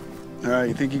 All right,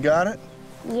 you think you got it?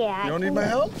 Yeah. You don't need my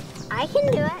help? I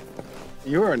can do it.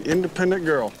 You're an independent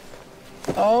girl.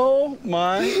 Oh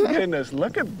my goodness,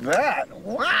 look at that.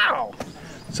 Wow.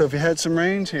 So if you had some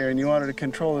reins here and you wanted to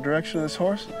control the direction of this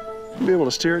horse, you'd be able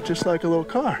to steer it just like a little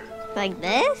car. Like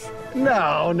this?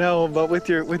 No, but with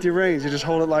your reins, you just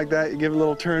hold it like that, you give it a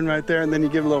little turn right there, and then you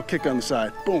give it a little kick on the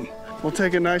side. Boom. We'll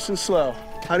take it nice and slow.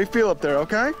 How do you feel up there,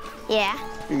 okay? Yeah.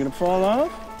 You gonna fall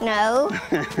off? No.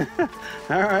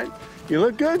 All right. You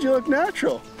look good, you look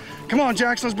natural. Come on,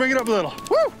 Jackson, let's bring it up a little.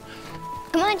 Woo!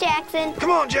 Come on, Jackson.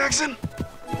 Come on, Jackson.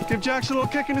 Give Jackson a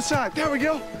little kick in the side. There we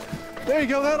go. There you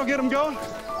go, that'll get him going.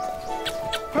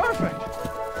 Perfect.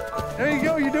 There you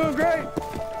go, you're doing great.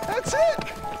 That's it.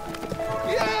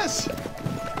 Yes,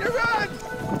 you're right.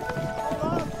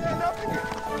 Hold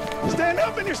on, stand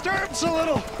up in your stirrups a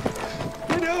little.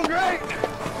 You're doing great.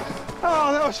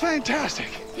 Oh, that was fantastic.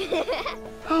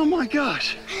 Oh my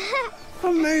gosh,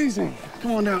 amazing.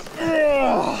 Come on down.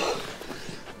 Oh,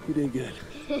 you did good.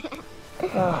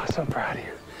 Oh, so proud of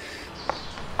you.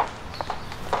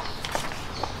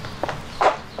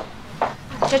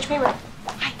 Judge Kramer.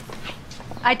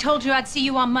 I told you I'd see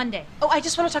you on Monday. Oh, I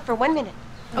just want to talk for 1 minute.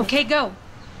 Okay, go.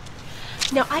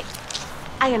 No, I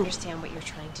understand what you're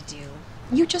trying to do.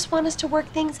 You just want us to work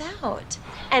things out.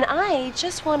 And I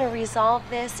just want to resolve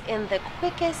this in the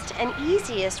quickest and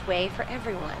easiest way for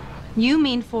everyone. You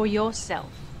mean for yourself?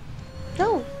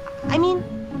 No, I mean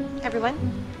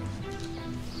everyone.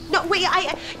 No, wait,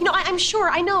 I'm sure,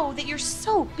 I know that you're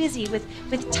so busy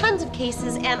with tons of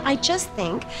cases, and I just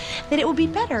think that it would be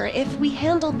better if we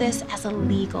handled this as a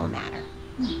legal matter.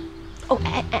 Oh,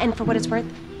 and for what it's worth,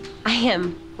 I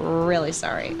am really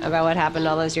sorry about what happened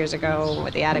all those years ago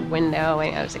with the attic window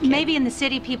when I was a kid. Maybe in the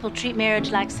city people treat marriage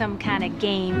like some kind of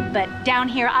game, but down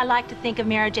here I like to think of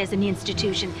marriage as an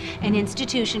institution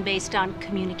based on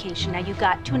communication. Now you've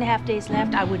got 2.5 days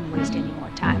left. I wouldn't waste any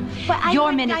more time. But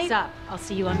Your minute's up. I'll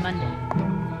see you on Monday.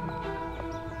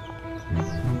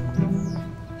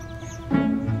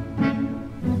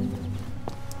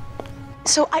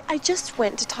 So I just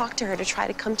went to talk to her to try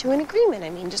to come to an agreement. I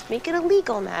mean, just make it a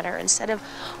legal matter instead of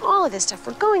all of this stuff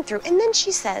we're going through. And then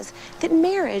she says that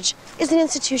marriage is an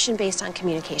institution based on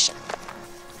communication.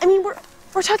 I mean,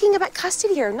 we're talking about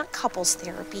custody here, not couples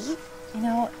therapy. You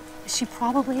know, she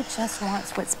probably just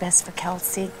wants what's best for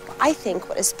Kelsey. I think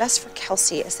what is best for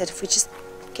Kelsey is that if we just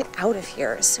get out of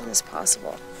here as soon as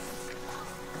possible.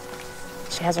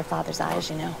 She has her father's eyes,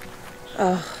 you know.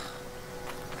 Ugh.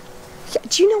 Yeah,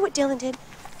 do you know what Dylan did?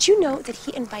 Do you know that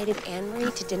he invited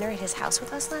Anne-Marie to dinner at his house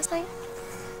with us last night?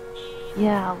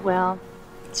 Yeah, well,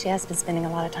 she has been spending a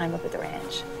lot of time up at the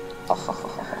ranch.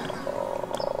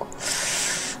 Oh,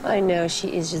 I know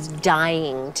she is just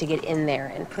dying to get in there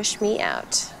and push me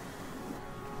out.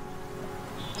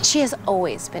 She has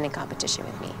always been in competition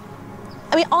with me.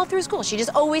 I mean, all through school, she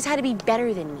just always had to be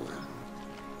better than me.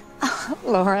 Oh,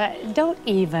 Laura, don't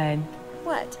even.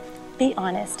 What? Be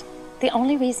honest. The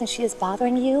only reason she is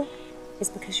bothering you is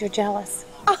because you're jealous.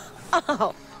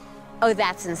 Oh,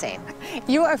 that's insane.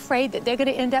 You're afraid that they're going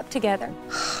to end up together.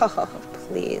 Oh,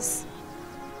 please.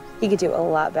 You could do a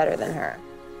lot better than her.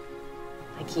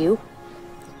 Like you?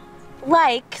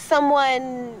 Like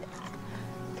someone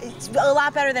a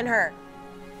lot better than her.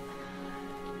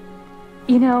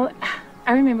 You know,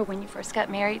 I remember when you first got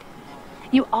married,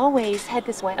 you always had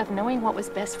this way of knowing what was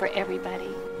best for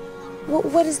everybody.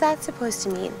 What is that supposed to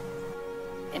mean?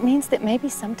 It means that maybe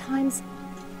sometimes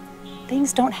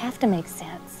things don't have to make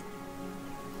sense.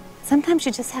 Sometimes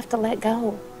you just have to let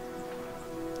go.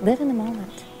 Live in the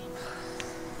moment.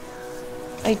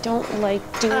 I don't like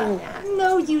doing that.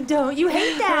 No, you don't. You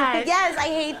hate that. Yes, I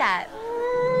hate that.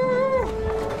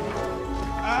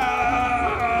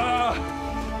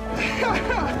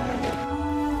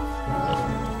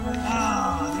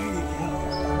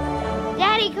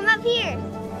 Daddy, come up here.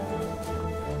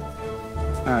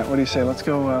 All right, what do you say? Let's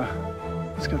go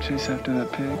chase after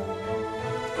that pig.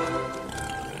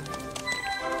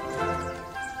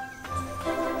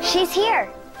 She's here.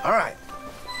 All right.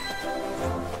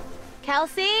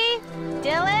 Kelsey?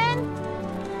 Dylan?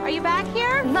 Are you back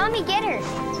here? Mommy, get her.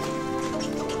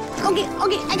 Okay,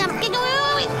 I got her.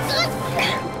 Wait.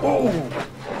 Whoa.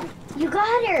 You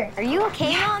got her. Are you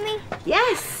okay, Mommy?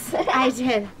 Yes, I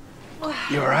did.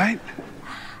 You all right?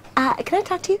 Can I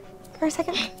talk to you for a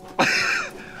second?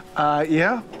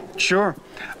 Yeah, sure.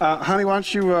 Honey, why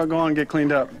don't you go on and get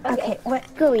cleaned up? Okay, what?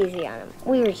 Go easy on him.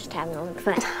 We were just having a little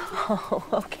fun. Oh,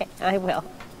 okay, I will.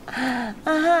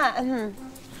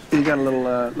 You got a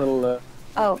little.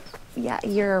 Oh, yeah,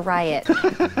 you're a riot.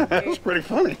 That was pretty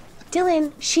funny.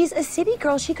 Dylan, she's a city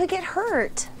girl. She could get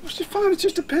hurt. She's fine. It's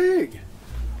just a pig.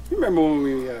 You remember when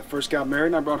we first got married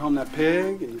and I brought home that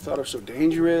pig and you thought it was so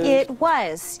dangerous? It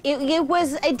was. It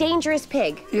was a dangerous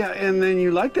pig. Yeah, and then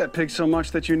you liked that pig so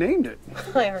much that you named it.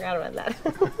 I forgot about that.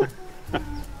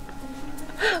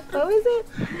 What was it?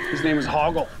 His name was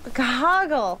Hoggle.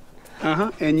 Hoggle.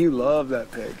 Uh-huh, and you love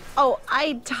that pig. Oh,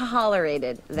 I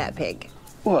tolerated that pig.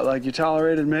 What, like you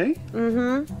tolerated me?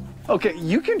 Mm-hmm. Okay,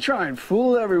 you can try and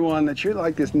fool everyone that you're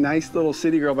like this nice little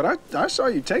city girl, but I saw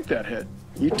you take that hit.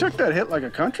 You took that hit like a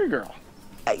country girl.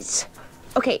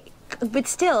 Okay, but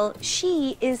still,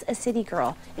 she is a city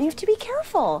girl, and you have to be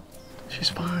careful. She's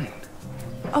fine.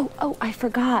 Oh, I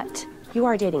forgot. You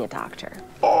are dating a doctor.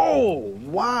 Oh,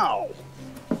 wow.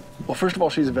 Well, first of all,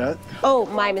 she's a vet. Oh,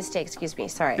 my mistake. Excuse me.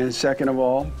 Sorry. And second of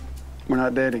all, we're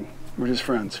not dating. We're just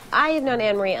friends. I have known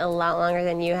Anne-Marie a lot longer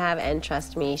than you have, and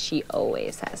trust me, she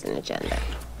always has an agenda.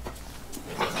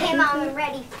 Hey, Mom, I'm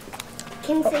ready.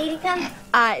 Can Sadie come?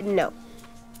 No.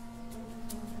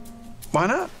 Why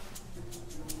not?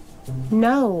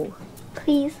 No.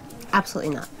 Please?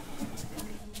 Absolutely not.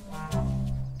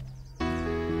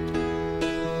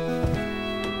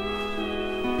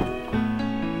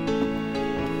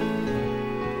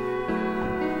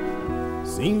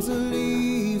 Seems the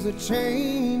leaves are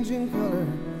changing color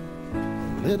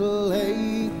a little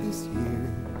late this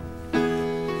year,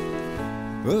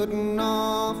 putting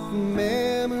off a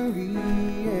memory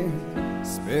and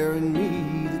sparing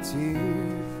me the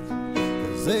tears,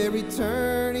 'cause they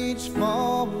return each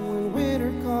fall when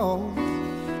winter calls.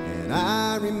 And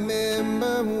I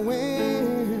remember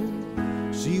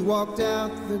when she walked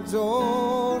out the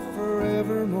door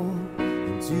forevermore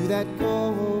into that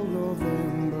cold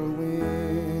November wind.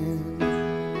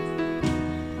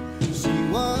 She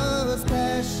was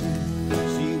passion,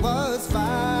 she was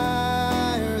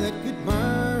fire that could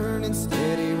burn in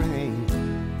steady rain,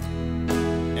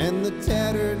 and the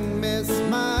tattered mess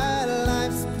my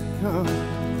life's become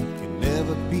can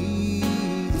never be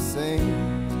the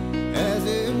same as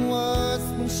it was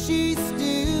when she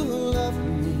still loved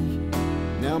me.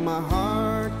 Now my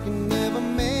heart can never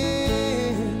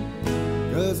mend,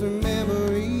 'cause her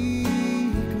memory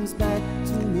comes back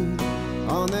to me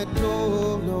on that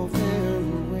cold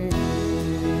November wind.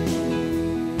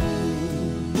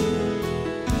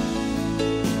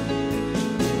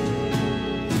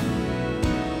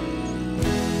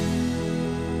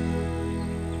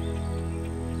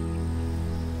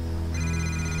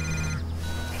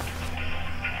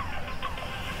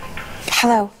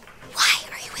 Hello. Why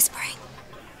are you whispering?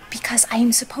 Because I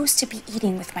am supposed to be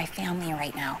eating with my family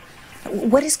right now.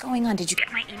 What is going on? Did you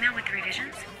Get my email with the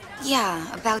revisions?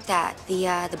 Yeah, about that.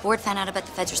 The board found out about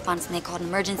the Fed's response and they called an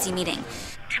emergency meeting.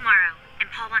 Tomorrow, and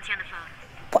Paul wants you on the phone.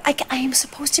 Well, I am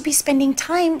supposed to be spending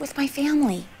time with my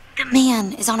family. The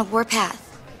man is on a warpath.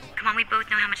 Come on, we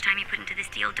both know how much time you put into this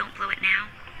deal. Don't blow it now.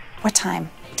 What time?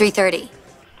 3:30.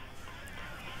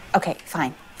 Okay,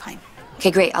 fine. Okay,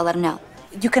 great. I'll let him know.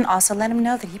 You can also let him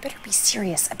know that he better be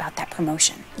serious about that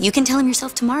promotion. You can tell him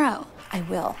yourself tomorrow. I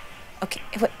will. Okay,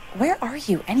 where are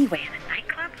you anyway? In a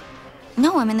nightclub?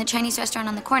 No, I'm in the Chinese restaurant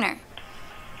on the corner.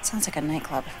 Sounds like a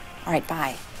nightclub. All right,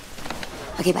 bye.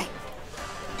 Okay, bye.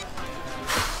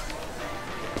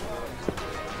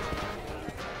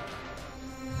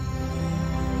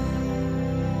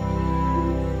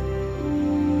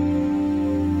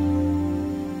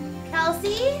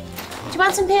 Kelsey? Do you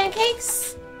want some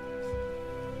pancakes?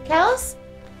 Kels?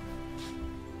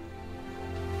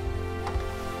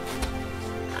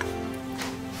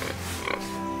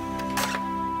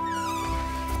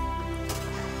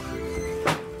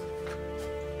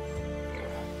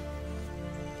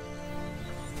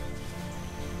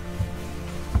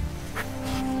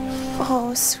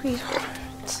 Oh,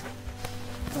 sweetheart.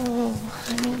 Oh,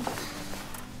 honey.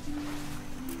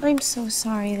 I'm so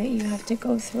sorry that you have to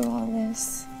go through all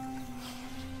this.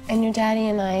 And your daddy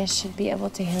and I should be able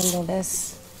to handle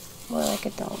this more like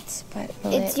adults, but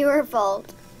It's your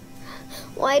fault.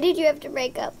 Why did you have to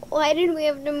break up? Why did we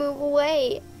have to move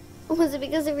away? Was it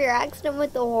because of your accident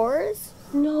with the horse?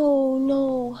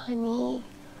 No, honey.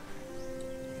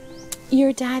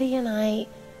 Your daddy and I,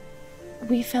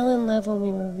 we fell in love when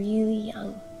we were really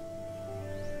young.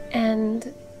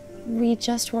 And we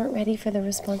just weren't ready for the You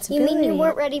responsibility. mean you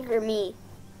weren't ready for me?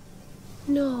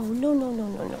 No.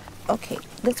 Okay,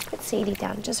 let's put Sadie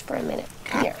down just for a minute.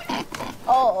 Come here.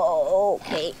 Oh,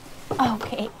 okay.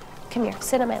 Okay, come here.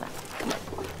 Sit on my lap. Come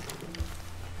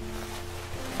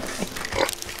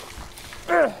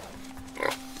on.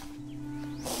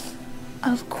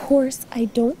 Of course, I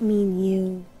don't mean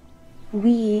you.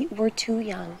 We were too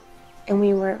young, and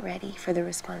we weren't ready for the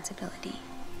responsibility.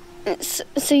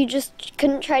 So you just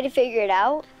couldn't try to figure it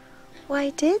out? Well, I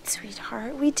did,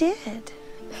 sweetheart. We did.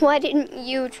 Why didn't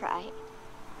you try?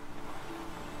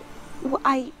 Well,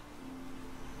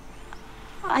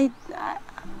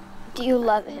 Do you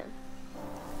love him?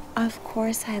 Of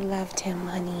course I loved him,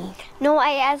 honey. No,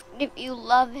 I asked if you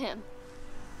love him.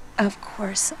 Of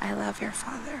course I love your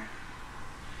father.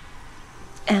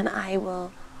 And I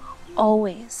will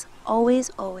always, always,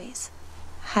 always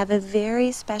have a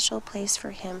very special place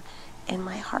for him in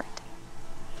my heart.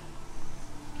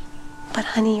 But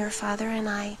honey, your father and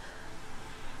I,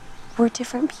 we're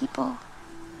different people.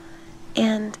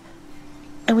 And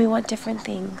we want different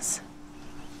things.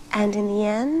 And in the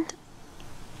end,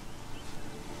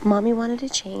 Mommy wanted to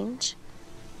change,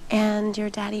 and your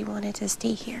daddy wanted to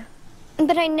stay here.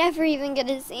 But I never even get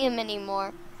to see him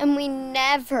anymore. And we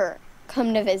never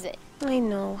come to visit. I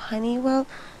know, honey. Well,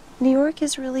 New York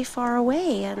is really far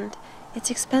away, and it's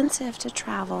expensive to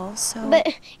travel, so... But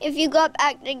if you got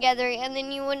back together, and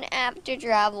then you wouldn't have to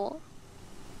travel.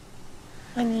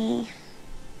 Honey,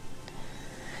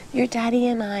 your daddy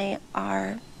and I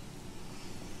are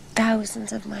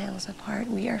thousands of miles apart.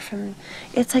 We are from...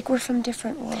 It's like we're from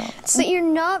different worlds. But you're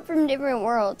not from different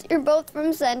worlds. You're both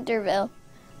from Centerville.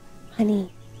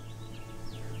 Honey,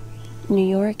 New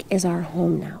York is our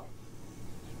home now.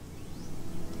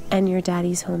 And your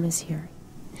daddy's home is here.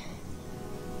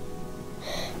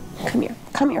 Come here,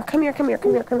 come here, come here, come here,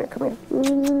 come here, come here, come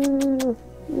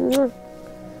here.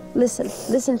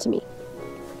 Listen to me.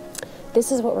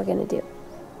 This is what we're gonna do.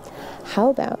 How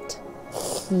about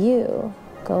you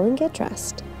go and get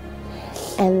dressed,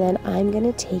 and then I'm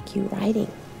gonna take you riding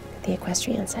at the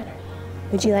Equestrian Center.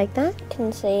 Would you like that?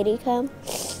 Can Sadie come?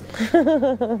 You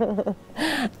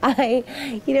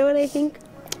know what I think?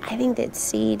 I think that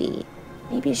Sadie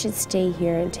maybe should stay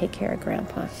here and take care of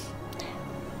Grandpa.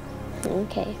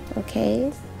 Okay.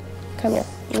 Okay? Come here.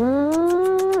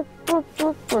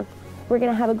 We're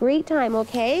gonna have a great time,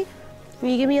 okay? Will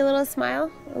you give me a little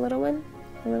smile? A little one?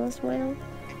 A little smile?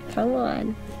 Come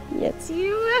on. It's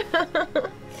you.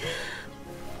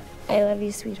 I love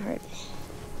you, sweetheart.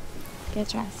 Get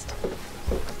dressed.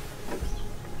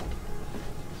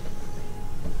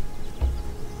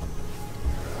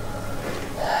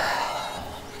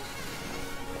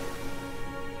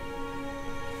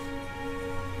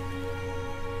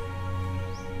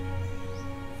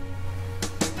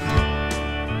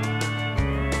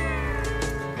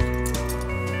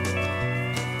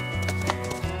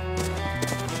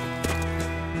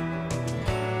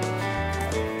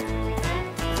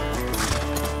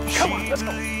 Come on, let's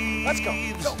go. Let's go.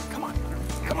 Go, come on.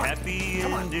 Come on.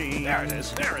 Come on. There it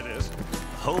is. There it is.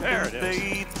 There it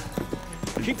is.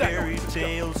 Keep that going.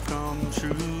 Tales come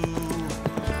true.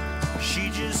 She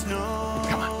just knows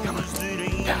that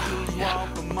angels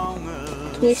walk among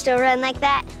us. Can you still run like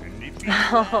that?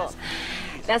 Oh,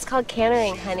 that's called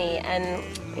cantering, honey. And,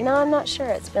 you know, I'm not sure.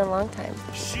 It's been a long time.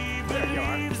 There you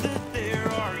are. There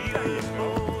are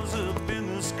UFOs up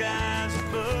in the skies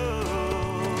above.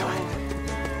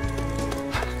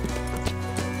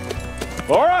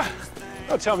 Laura,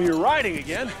 don't tell me you're riding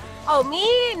again. Oh,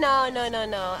 me? No.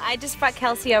 I just brought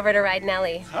Kelsey over to ride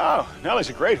Nellie. Oh, Nellie's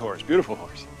a great horse, beautiful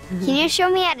horse. Can you show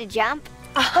me how to jump?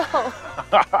 Oh.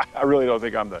 I really don't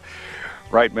think I'm the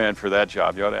right man for that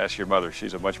job. You ought to ask your mother.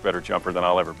 She's a much better jumper than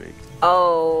I'll ever be.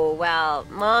 Oh, well,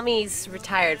 Mommy's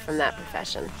retired from that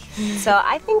profession. So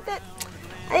I think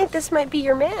this might be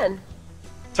your man.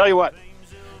 Tell you what,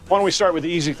 why don't we start with the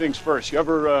easy things first? You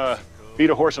ever beat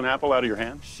a horse an apple out of your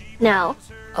hand? No.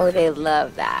 Oh, they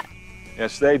love that.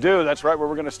 Yes, they do. That's right where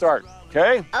we're going to start.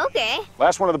 Okay? Okay.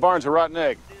 Last one of the barn's a rotten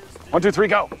egg. 1, 2, 3,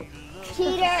 go.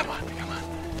 Peter. Come on.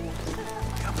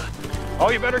 Oh,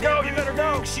 you better go. You better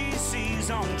go. She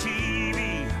sees on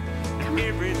TV,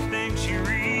 everything she reads.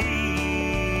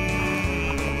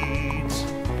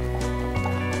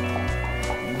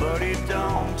 But it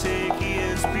don't take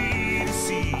ESP to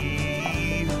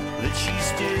see that she's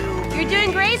still. You're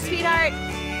doing great, sweetheart.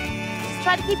 Just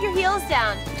try to keep your heels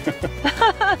down.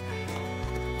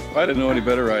 If I didn't know any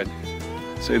better, I'd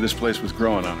say this place was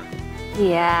growing on her.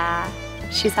 Yeah,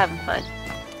 she's having fun.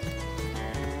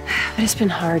 But it's been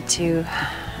hard, too.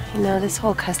 You know, this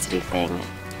whole custody thing,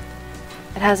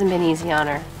 it hasn't been easy on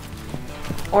her.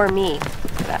 Or me,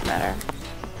 for that matter.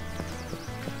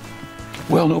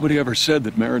 Well, nobody ever said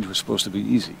that marriage was supposed to be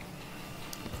easy.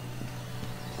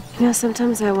 You know,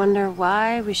 sometimes I wonder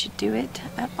why we should do it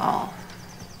at all.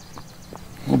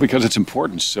 Well, because it's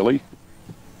important, silly.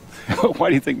 Why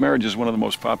do you think marriage is one of the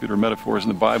most popular metaphors in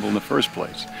the Bible in the first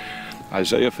place?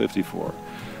 Isaiah 54.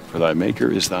 For thy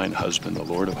Maker is thine husband, the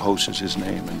Lord of hosts is his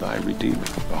name, and thy Redeemer,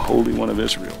 the Holy One of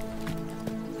Israel.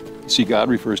 See, God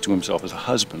refers to himself as a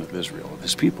husband of Israel, of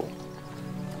his people.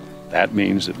 That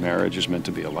means that marriage is meant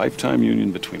to be a lifetime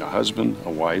union between a husband, a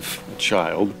wife, a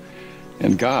child,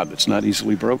 and God that's not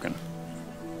easily broken.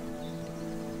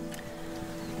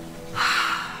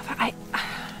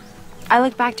 I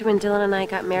look back to when Dylan and I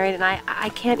got married, and I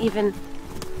can't even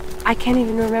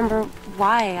remember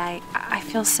why. I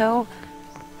feel so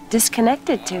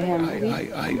disconnected to him.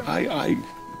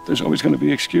 There's always going to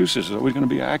be excuses. There's always going to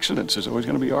be accidents. There's always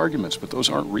going to be arguments, but those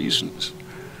aren't reasons.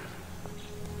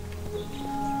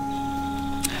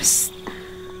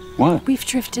 What? We've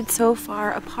drifted so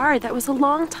far apart. That was a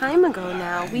long time ago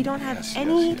now. We don't have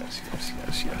any...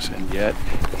 Yes. And yet,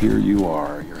 here you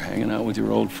are. You're hanging out with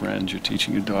your old friends. You're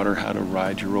teaching your daughter how to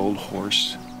ride your old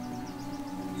horse.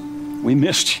 We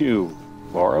missed you,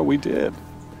 Laura. We did.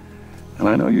 And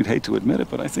I know you'd hate to admit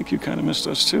it, but I think you kind of missed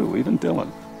us too, even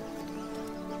Dylan.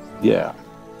 Yeah.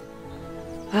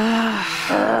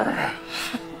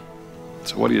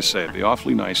 So what do you say? It'd be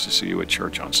awfully nice to see you at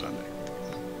church on Sunday.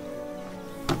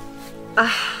 You're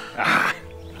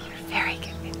very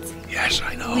convincing. Yes,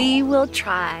 I know. We will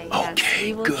try. Okay, yes,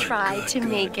 we will try to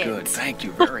make it. Good. Thank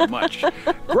you very much.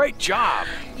 Great job.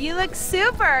 You look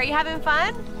super. Are you having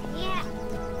fun? Yeah.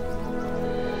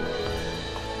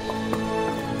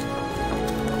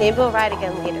 Maybe we'll ride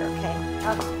again later, okay?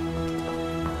 Okay.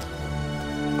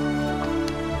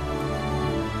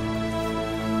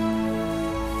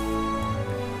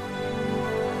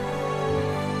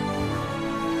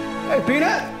 Hey,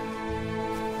 Peanut!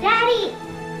 Daddy!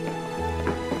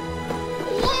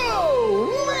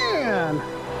 Whoa, man!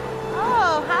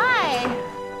 Oh, hi.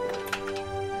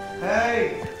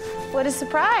 Hey! What a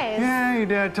surprise. Yeah, your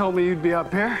dad told me you'd be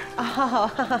up here.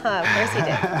 Oh, of course he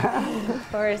did.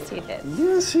 Of course he did.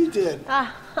 Yes, he did.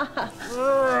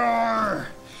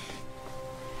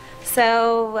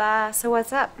 So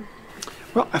what's up?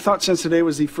 Well, I thought since today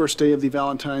was the first day of the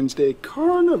Valentine's Day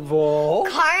Carnival.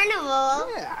 Carnival?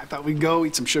 Yeah, I thought we'd go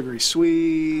eat some sugary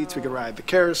sweets, we could ride the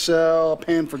carousel,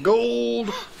 pan for gold.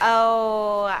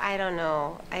 Oh, I don't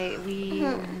know.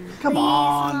 Come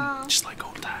on, just like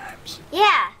old times.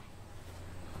 Yeah.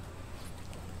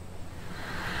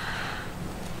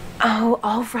 Oh,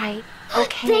 all right.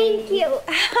 Okay. Thank you.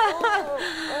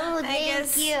 I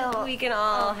guess we can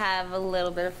all have a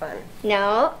little bit of fun.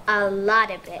 No, a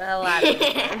lot of it. A lot of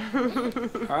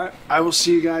it. All right, I will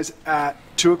see you guys at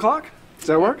 2 o'clock. Does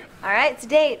that work? All right, it's a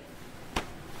date.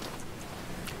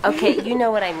 Okay, you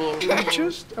know what I mean.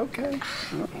 Just, okay.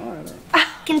 All right.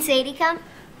 Can Sadie come?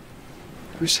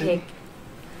 Who said?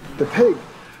 The pig.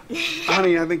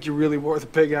 Honey, I think you really wore the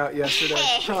pig out yesterday.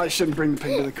 Probably shouldn't bring the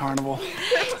pig to the carnival.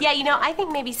 Yeah, you know, I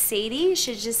think maybe Sadie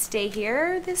should just stay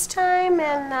here this time,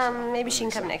 and maybe she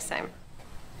can come next time.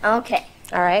 Okay.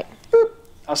 All right.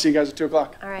 I'll see you guys at 2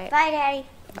 o'clock. All right. Bye, Daddy.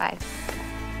 Bye.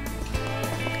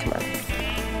 Come on.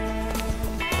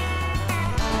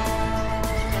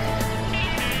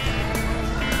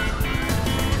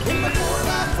 In the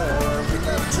 4x4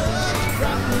 pickup truck,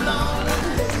 driving along in the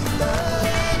lady luck.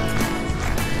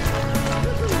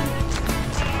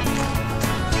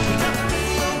 We got the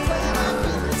radio playing our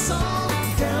favorite song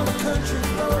down the country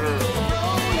road,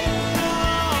 rolling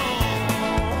on.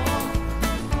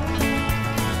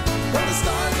 When the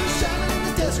stars are shining in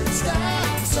the desert sky,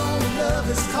 the song of love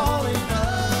is calling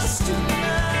us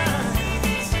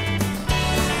tonight.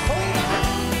 Hold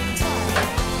on tight,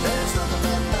 there's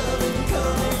nothing but loving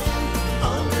coming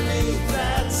underneath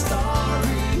that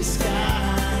starry sky.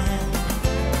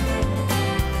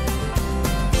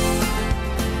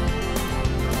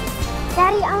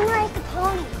 Daddy, I want to ride the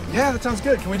pony. Yeah, that sounds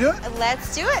good. Can we do it?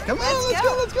 Let's do it. Come on, let's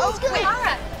go. Wait,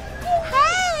 Mara.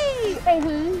 Hey!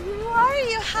 Who are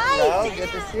you? Hi. Hello, Dad.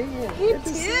 good to see you. You Good to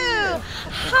see too.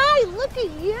 Hi, look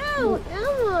at you,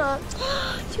 Emma.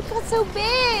 You got so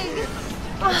big.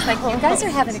 Looks like you guys are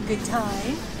having a good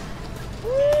time.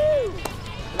 Woo.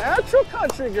 Natural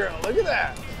country girl. Look at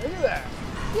that. Look at that.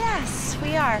 Yes,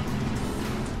 we are.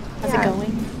 How's it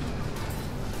going?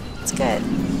 It's good.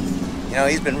 You know,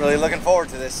 he's been really looking forward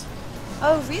to this.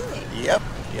 Oh, really? Yep.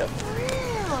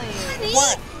 Really?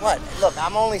 What? Look,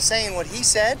 I'm only saying what he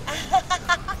said.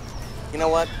 You know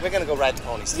what? We're gonna go ride the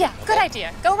ponies. Yeah, good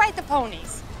idea. Go ride the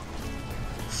ponies.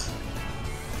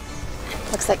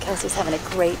 Looks like Kelsey's having a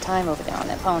great time over there on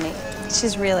that pony.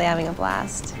 She's really having a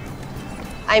blast.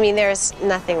 I mean, there's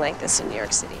nothing like this in New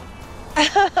York City.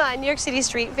 New York City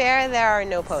Street Fair, there are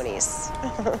no ponies.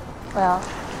 Well,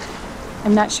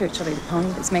 I'm not sure it's really the pony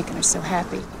that's making her so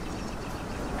happy.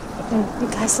 And you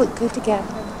guys look good together.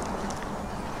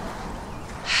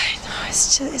 I know,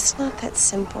 it's not that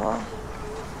simple.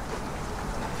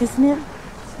 Isn't it?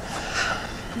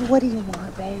 What do you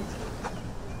want, babe?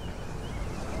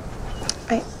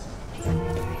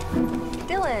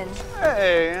 doing?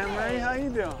 Hey, Anne-Marie, how you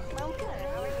doing?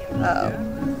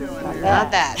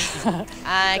 Not that.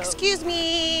 Excuse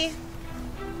me.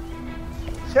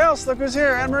 Kels, look who's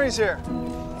here. Anne-Marie's here.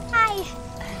 Hi.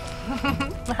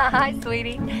 Hi,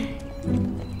 sweetie.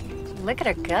 Look at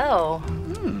her go.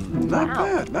 Not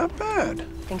bad, not bad.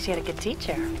 Think she had a good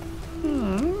teacher.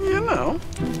 You know.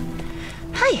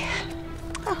 Hi.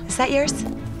 Oh, is that yours?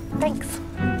 Thanks.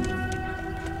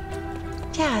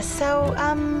 Yeah, so,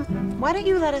 why don't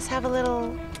you let us have a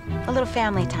little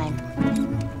family time?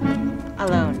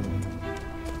 Alone.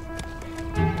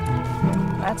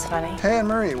 That's funny. Hey,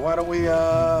 Anne-Marie, why don't we,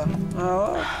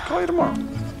 call you tomorrow?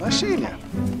 Nice seeing you.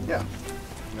 Yeah.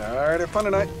 All right, have fun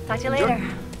tonight. Talk to you Enjoy.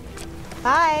 later.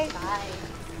 Bye.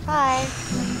 Bye.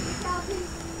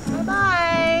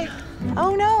 Bye-bye.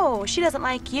 Oh, no, she doesn't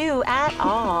like you at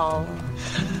all.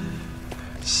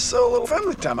 So, a little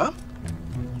family time, huh?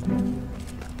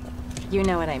 You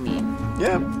know what I mean.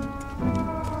 Yeah.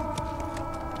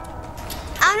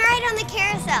 I'm right on the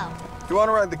carousel. You want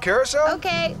to ride the carousel?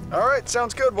 Okay. All right,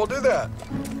 sounds good. We'll do that.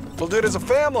 We'll do it as a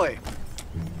family.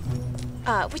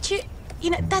 Would you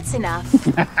know, that's enough.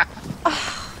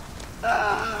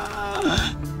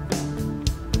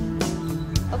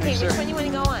 Okay, which one you want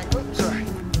to go on? Oops, sorry.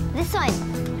 This one.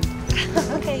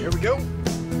 Okay. Here we go.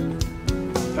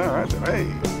 All right, hey,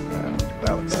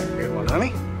 that looks like a good one,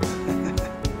 honey.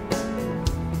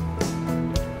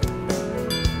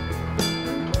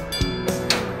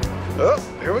 Oh,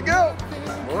 here we go.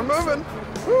 We're moving.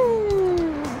 Woo!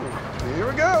 Here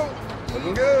we go.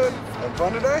 Looking good. Have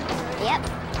fun today? Yep.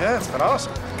 Yeah, it's been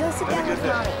awesome. Go sit down with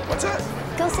Mommy. What's that?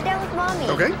 Go sit down with Mommy.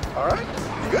 Okay, all right.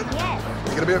 You good? Yes.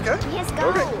 You gonna be okay? Yes, go.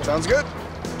 Okay, sounds good.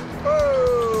 Oh!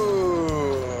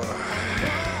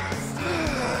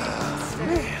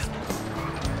 Man.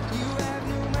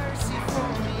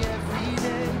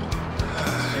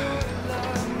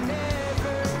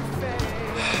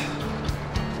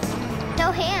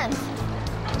 No hands.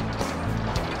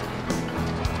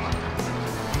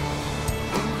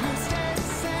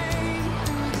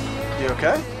 You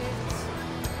okay?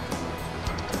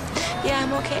 Yeah,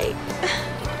 I'm okay.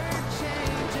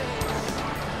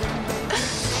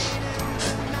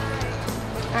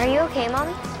 Are you okay,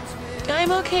 Mommy?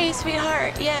 I'm okay,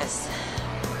 sweetheart, yes.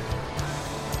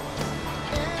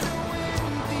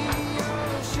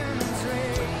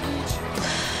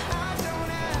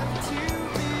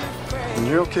 And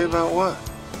you're okay about what?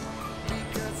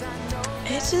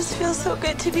 It just feels so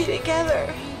good to be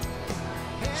together.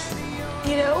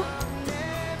 You know?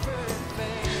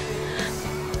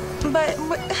 But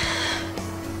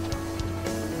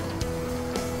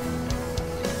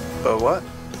what?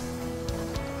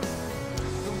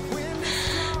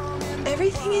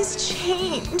 everything has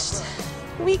changed.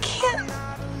 We can't.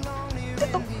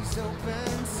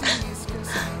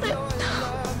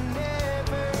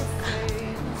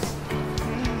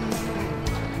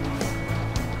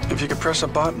 If you could press a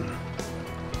button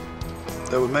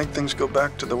that would make things go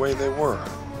back to the way they were.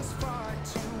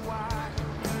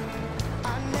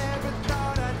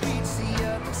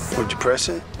 Would you press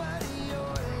it?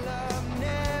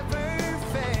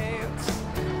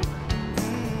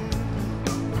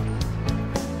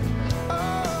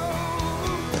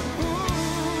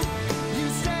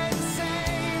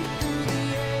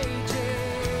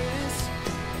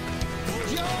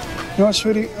 You know what,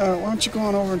 sweetie? Why don't you go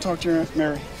on over and talk to your Aunt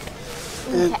Mary?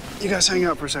 And you guys hang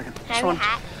out for a second. I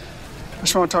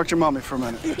just want to talk to your mommy for a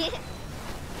minute.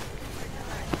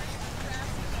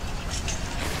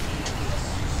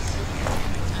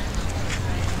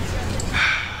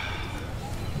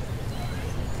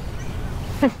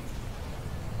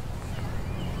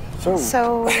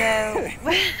 So,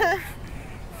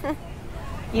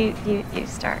 you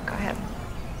start. Go ahead.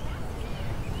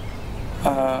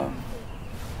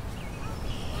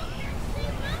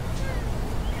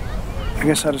 I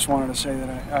guess I just wanted to say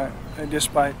that I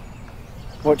despite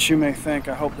what you may think,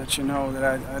 I hope that you know that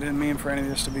I didn't mean for any of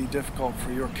this to be difficult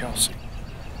for your Kelsey.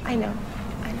 I know.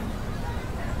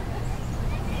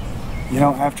 You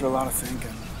know, after a lot of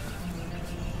thinking,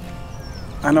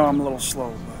 I know I'm a little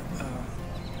slow, but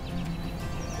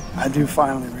I do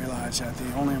finally realize that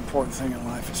the only important thing in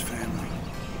life is family.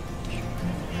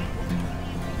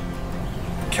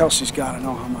 Kelsey's got to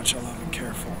know how much I love and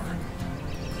care for her.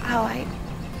 Oh,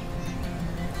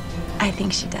 I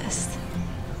think she does.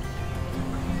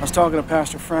 I was talking to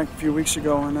Pastor Frank a few weeks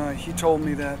ago, and he told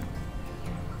me that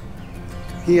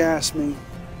he asked me,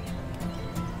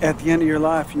 at the end of your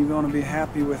life, are you going to be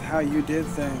happy with how you did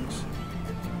things?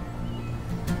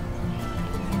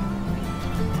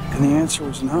 And the answer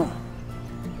was no.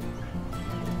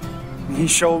 And he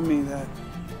showed me that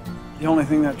The only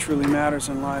thing that truly matters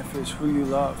in life is who you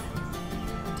love.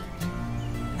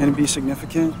 And to be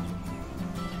significant,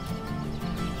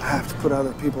 I have to put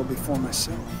other people before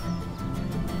myself.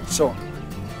 So,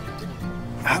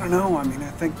 I don't know. I mean, I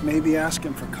think maybe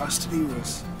asking for custody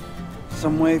was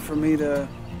some way for me to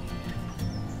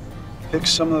fix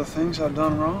some of the things I've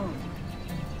done wrong.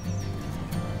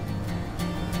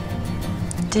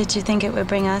 Did you think it would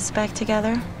bring us back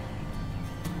together?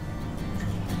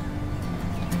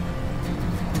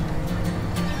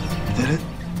 Did it?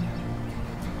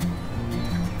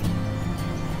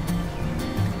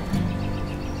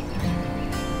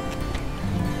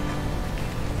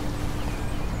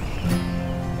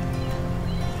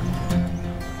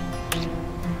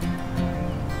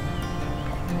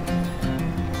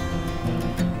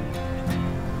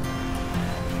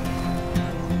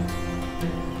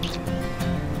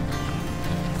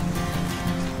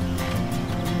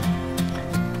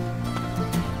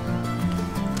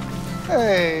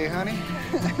 Hey, honey.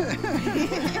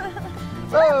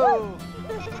 Oh,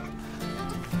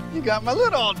 you got my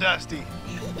lid all dusty.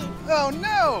 Oh,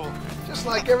 no. Just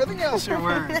like everything else you're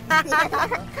wearing.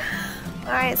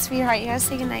 All right, sweetheart, you gotta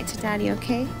say goodnight to Daddy,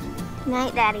 okay?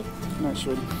 Night, Daddy. Night,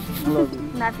 sweetie. I love you.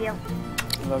 Love you.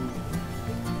 I love you.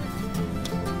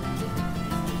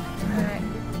 All right.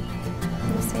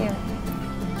 We'll see you.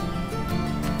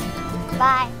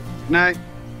 Bye. Night.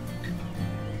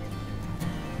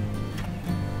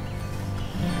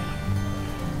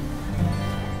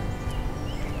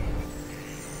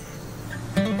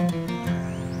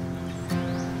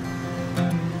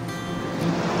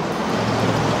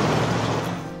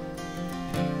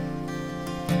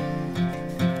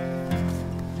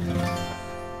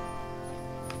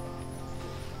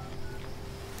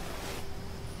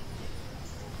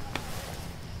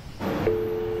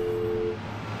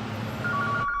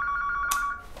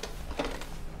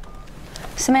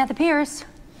 Samantha Pierce.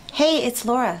 Hey, it's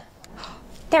Laura.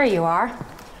 There you are.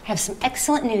 I have some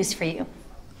excellent news for you.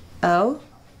 Oh?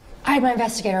 I had my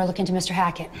investigator look into Mr.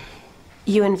 Hackett.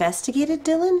 You investigated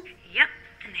Dylan? Yep,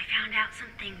 and they found out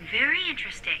something very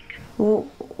interesting.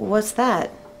 What's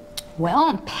that? Well,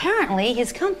 apparently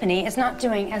his company is not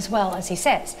doing as well as he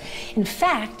says. In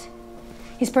fact,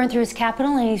 he's burned through his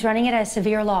capital and he's running it at a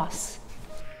severe loss.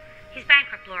 He's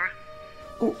bankrupt, Laura.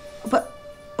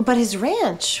 But his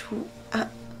ranch...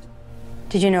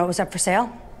 Did you know it was up for sale?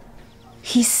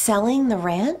 He's selling the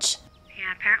ranch?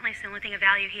 Yeah, apparently it's the only thing of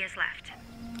value he has left.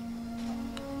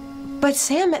 But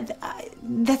Sam,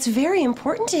 that's very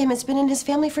important to him. It's been in his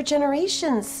family for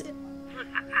generations.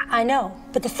 I know,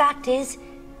 but the fact is,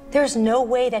 there's no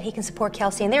way that he can support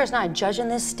Kelsey, and there is not a judge in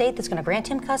this state that's going to grant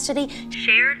him custody.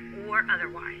 Shared or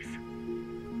otherwise.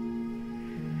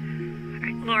 All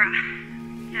right, Laura,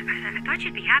 I thought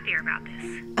you'd be happier about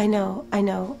this. I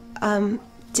know.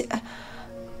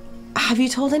 Have you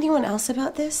told anyone else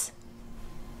about this?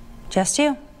 Just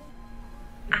you.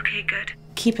 Okay, good.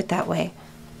 Keep it that way.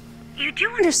 You do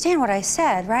understand what I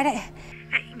said, right?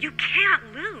 You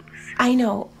can't lose. I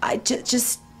know.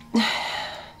 Just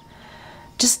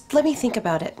let me think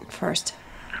about it first.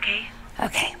 Okay.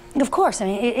 Okay. Of course, I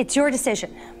mean, it's your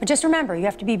decision. But just remember, you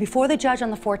have to be before the judge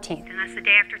on the 14th. And that's the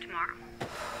day after tomorrow.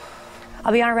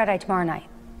 I'll be on a red eye tomorrow night.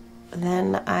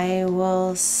 Then I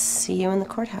will see you in the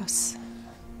courthouse.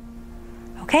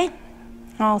 Okay.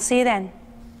 I'll see you then.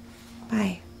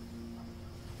 Bye.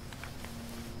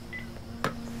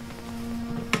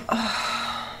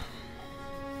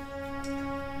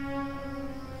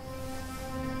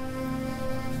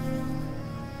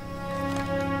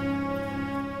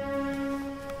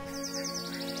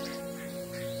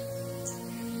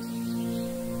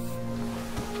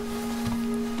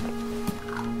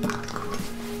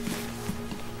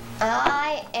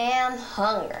 I am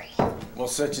hungry. We'll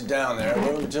sit you down there.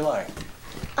 What would you like?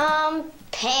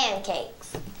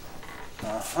 Pancakes.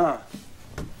 Uh-huh.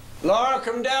 Laura,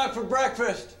 come down for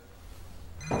breakfast.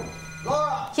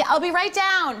 Laura! Yeah, I'll be right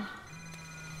down.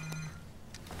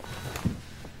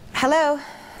 Hello?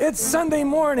 It's Sunday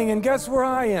morning, and guess where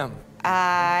I am?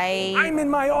 I'm in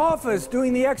my office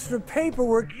doing the extra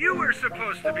paperwork You were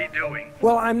supposed to be doing.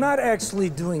 Well, I'm not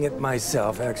actually doing it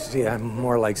myself. Actually, I'm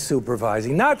more like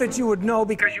supervising. Not that you would know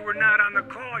because You were not on the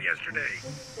call yesterday.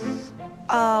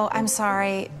 Oh, I'm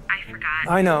sorry. I forgot.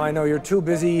 I know. You're too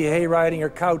busy hay riding or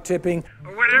cow tipping.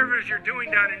 Or whatever Whatever it is you're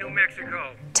doing down in New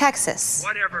Mexico. Texas.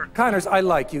 Whatever. Connors, I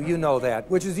like you. You know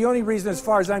that. Which is the only reason, as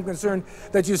far as I'm concerned,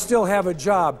 that you still have a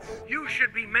job. You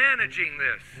should be managing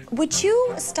this. Would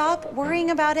you stop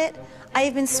worrying about it? I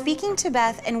have been speaking to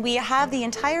Beth, and we have the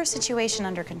entire situation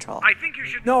under control. I think you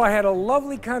should... No, I had a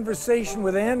lovely conversation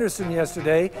with Anderson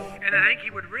yesterday. And I think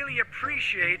he would really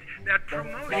appreciate that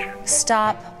promotion.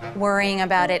 Stop worrying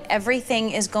about it.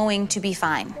 Everything is going to be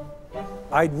fine.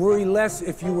 I'd worry less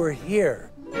if you were here.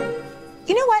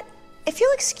 You know what? If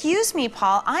you'll excuse me,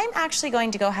 Paul, I'm actually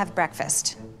going to go have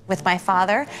breakfast with my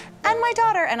father and my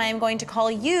daughter, and I am going to call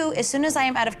you as soon as I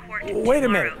am out of court. Wait a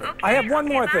minute. Okay, I have one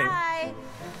more thing. Bye.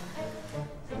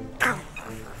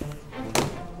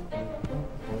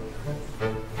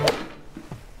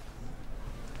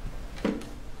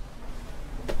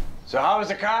 So how was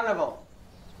the carnival?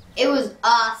 It was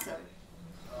awesome.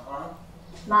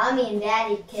 Mommy and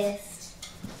Daddy kissed.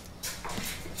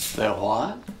 They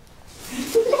what?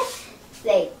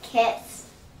 They kissed.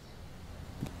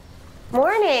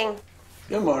 Morning.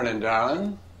 Good morning,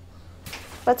 darling.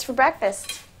 What's for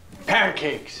breakfast?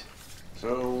 Pancakes.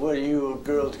 So what are you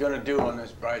girls gonna do on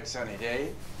this bright sunny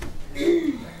day?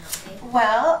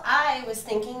 Well, I was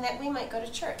thinking that we might go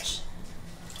to church.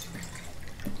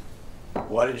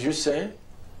 What did you say?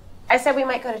 I said we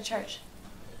might go to church.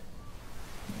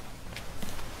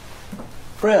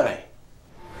 Really?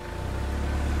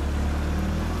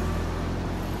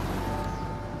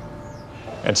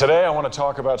 And today I want to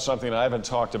talk about something I haven't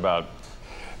talked about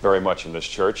very much in this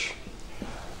church.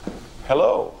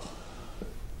 Hello.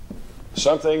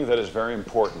 Something that is very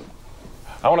important.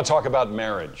 I want to talk about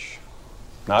marriage.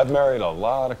 Now, I've married a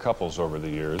lot of couples over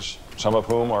the years, some of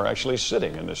whom are actually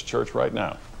sitting in this church right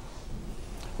now.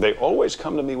 They always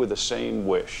come to me with the same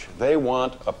wish. They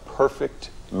want a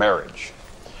perfect marriage.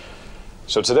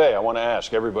 So today I want to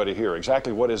ask everybody here,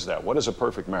 exactly what is that? What is a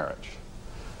perfect marriage?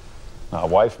 Now, a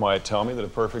wife might tell me that a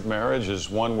perfect marriage is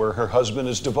one where her husband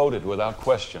is devoted without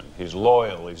question. He's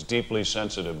loyal, he's deeply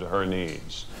sensitive to her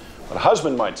needs. But a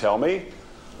husband might tell me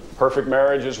perfect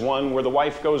marriage is one where the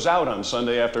wife goes out on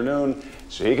Sunday afternoon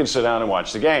so he can sit down and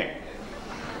watch the game.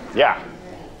 Yeah,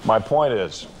 my point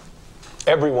is,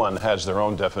 everyone has their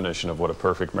own definition of what a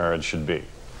perfect marriage should be.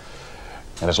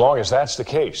 And as long as that's the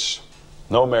case,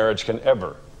 no marriage can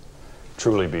ever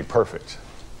truly be perfect.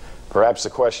 Perhaps the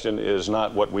question is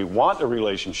not what we want a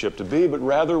relationship to be, but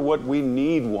rather what we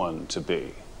need one to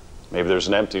be. Maybe there's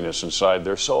an emptiness inside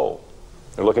their soul.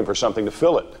 They're looking for something to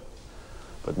fill it.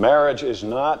 But marriage is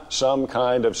not some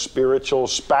kind of spiritual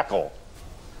spackle.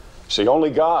 See, only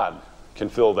God can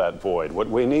fill that void. What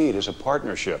we need is a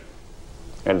partnership.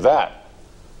 And that,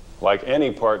 like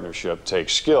any partnership,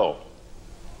 takes skill,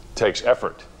 takes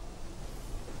effort.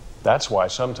 That's why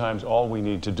sometimes all we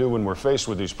need to do when we're faced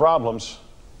with these problems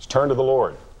is turn to the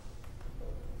Lord.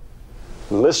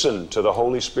 Listen to the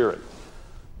Holy Spirit.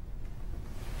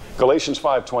 Galatians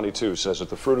 5:22 says that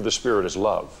the fruit of the Spirit is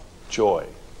love, joy,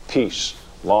 peace,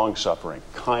 long-suffering,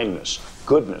 kindness,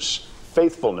 goodness,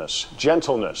 faithfulness,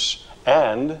 gentleness,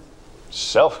 and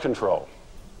self-control.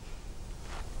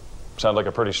 Sounds like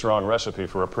a pretty strong recipe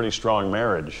for a pretty strong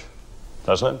marriage,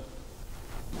 doesn't it?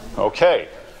 Okay,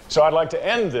 so I'd like to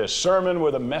end this sermon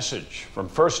with a message from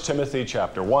 1 Timothy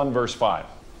chapter 1, verse 5.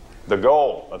 The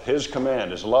goal of his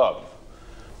command is love,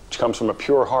 which comes from a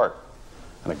pure heart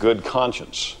and a good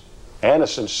conscience and a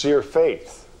sincere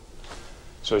faith.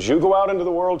 So as you go out into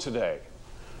the world today,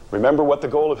 remember what the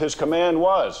goal of his command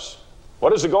was.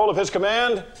 What is the goal of his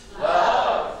command?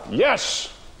 Love.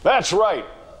 Yes, that's right.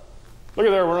 Look at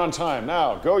there, we're on time.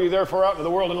 Now, go ye therefore out into the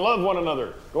world and love one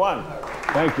another. Go on.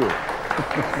 Thank you.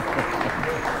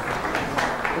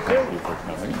 Thank you for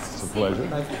coming. It's a pleasure.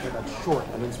 Thank you for that short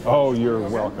and inspirational. Oh, you're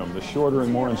welcome. The shorter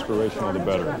and more inspirational, the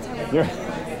better. Yeah.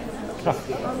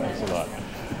 Thanks a lot.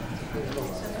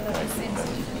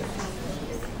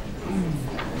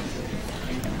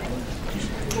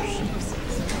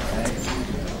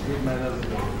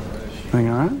 Hang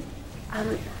on.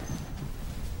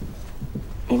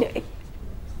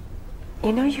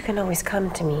 You know you can always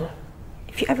come to me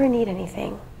if you ever need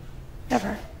anything.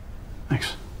 Ever.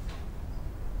 Thanks.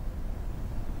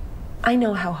 I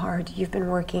know how hard you've been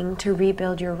working to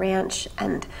rebuild your ranch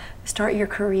and start your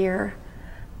career.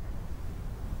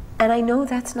 And I know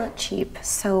that's not cheap,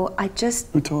 so I just...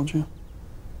 Who told you?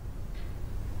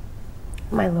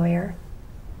 My lawyer.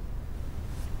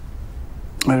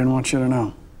 I didn't want you to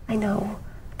know. I know,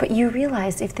 but you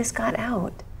realize if this got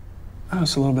out... Oh,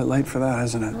 it's a little bit late for that,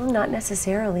 isn't it? Well, not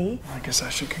necessarily. I guess I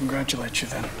should congratulate you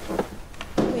then.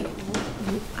 Wait,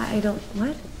 I don't...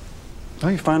 What?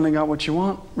 Well, you finally got what you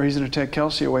want. Reason to take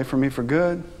Kelsey away from me for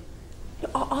good.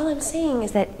 All I'm saying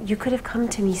is that you could have come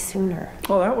to me sooner.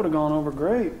 Well, that would have gone over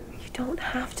great. You don't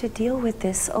have to deal with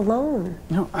this alone.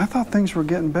 No, I thought things were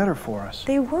getting better for us.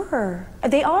 They were.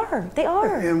 They are. They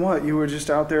are. And what, you were just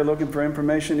out there looking for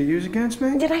information to use against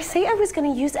me? Did I say I was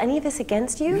going to use any of this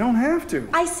against you? You don't have to.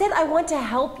 I said I want to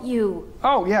help you.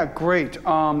 Oh, yeah, great.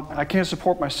 I can't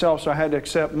support myself, so I had to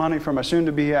accept money from my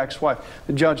soon-to-be ex-wife.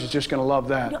 The judge is just going to love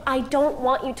that. No, I don't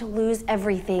want you to lose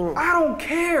everything. I don't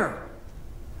care.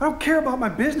 I don't care about my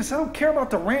business. I don't care about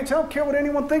the ranch. I don't care what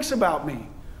anyone thinks about me.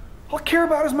 All I care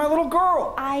about is my little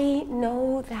girl. I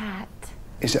know that.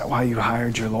 Is that why you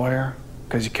hired your lawyer?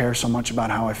 Because you care so much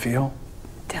about how I feel?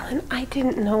 Dylan, I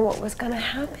didn't know what was going to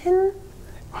happen.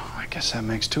 Oh, I guess that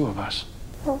makes two of us.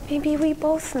 Well, maybe we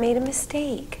both made a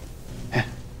mistake. I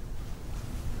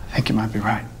think you might be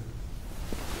right.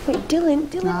 Wait,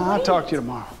 Dylan, No, I'll wait. talk to you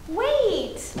tomorrow.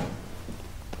 Wait!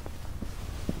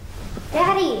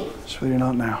 Daddy! Sweetie,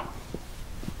 not now.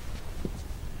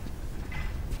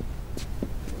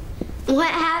 What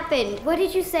happened? What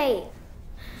did you say?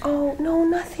 Oh, no,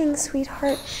 nothing,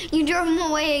 sweetheart. You drove him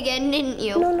away again, didn't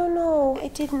you? No, I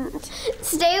didn't.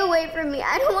 Stay away from me.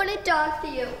 I don't want to talk to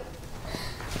you.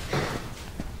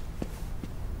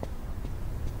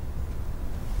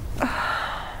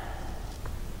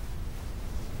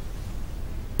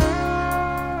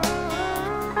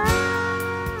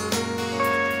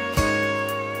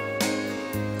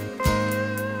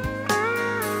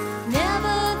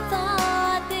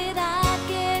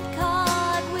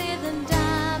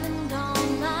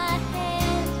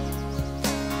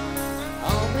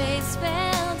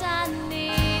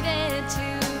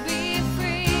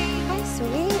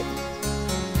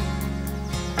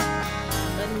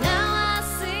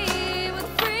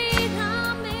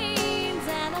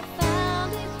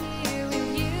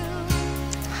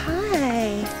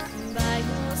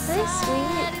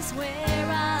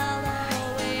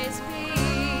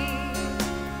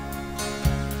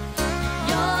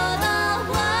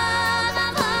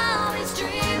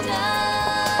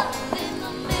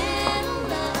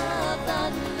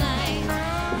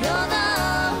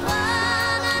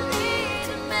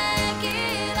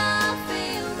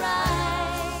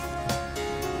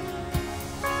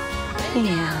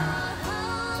 Yeah.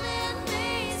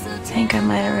 I think I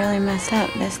might have really messed up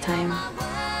this time. I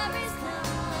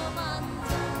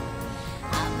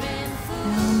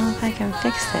don't know if I can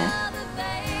fix it.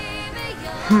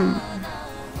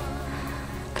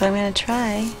 But I'm gonna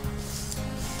try.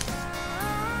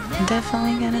 I'm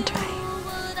definitely gonna try.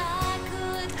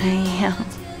 I am.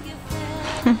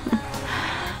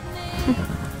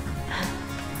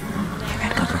 You're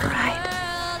gonna go for a ride.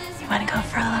 You wanna go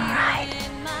for a little ride?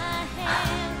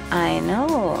 I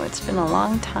know, it's been a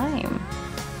long time.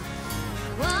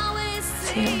 Let's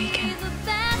see what we can.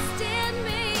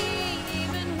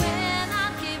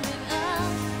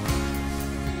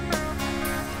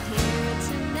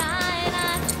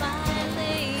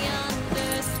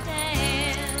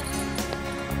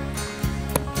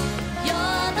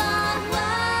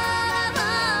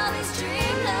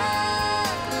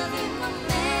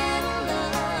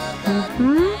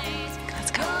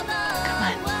 Let's go. Come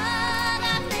on.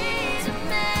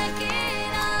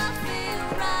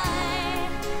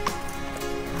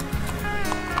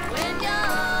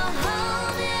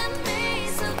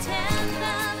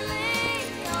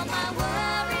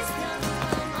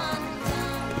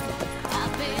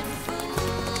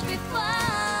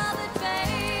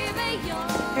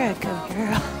 You're a good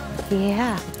girl.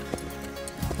 Yeah.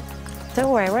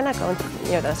 Don't worry, we're not going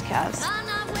near those calves.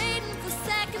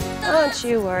 Don't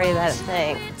you worry about a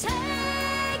thing.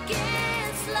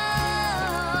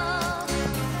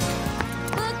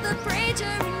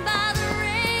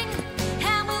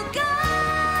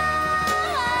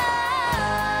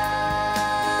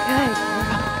 Good girl.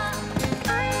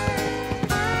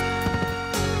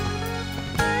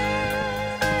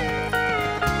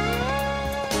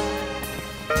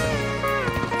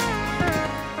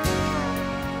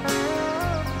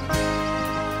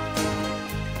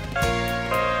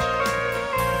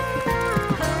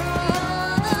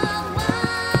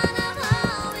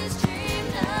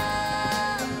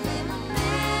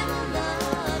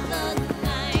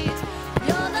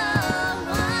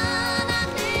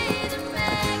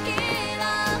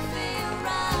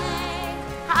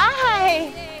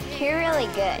 Hi. You're really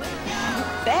good.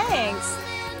 Thanks.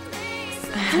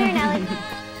 Come here, Nellie.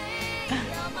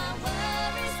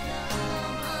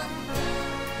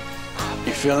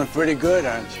 You're feeling pretty good,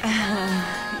 aren't you?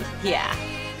 Yeah.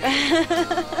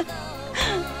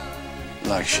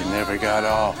 Like she never got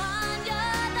off.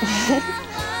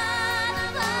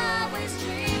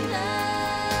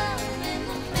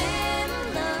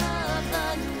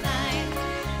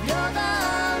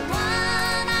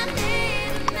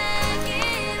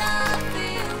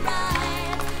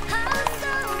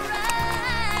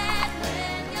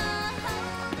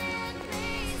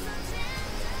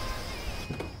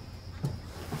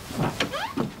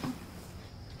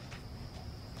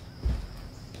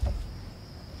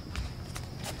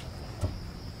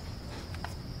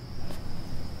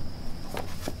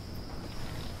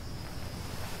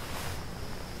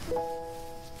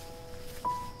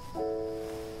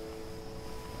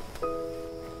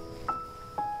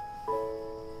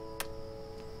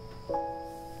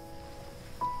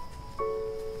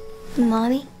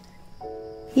 Mommy?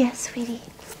 Yes, sweetie.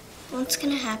 What's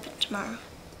gonna happen tomorrow?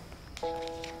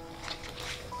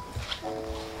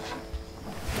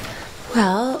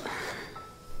 Well,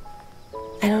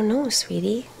 I don't know,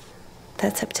 sweetie.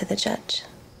 That's up to the judge.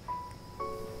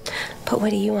 But what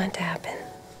do you want to happen?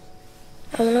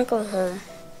 I wanna go home.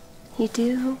 You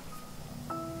do?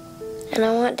 And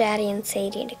I want Daddy and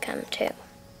Sadie to come too.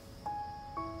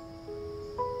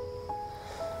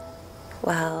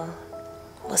 Well,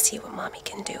 we'll see what Mommy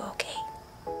can do, okay?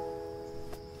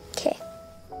 Okay.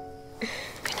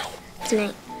 Good night. Good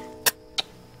night.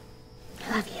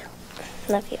 I love you.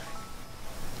 Love you.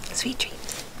 Sweet dreams.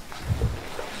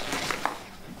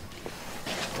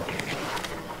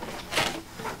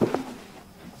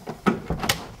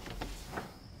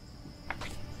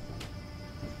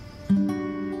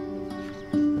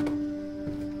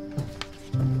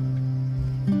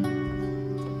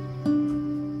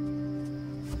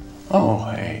 Oh,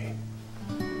 hey.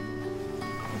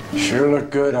 Sure look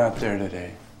good out there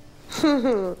today.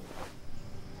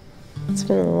 It's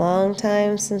been a long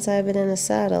time since I've been in a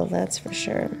saddle, that's for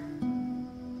sure.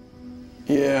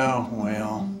 Yeah,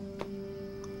 well,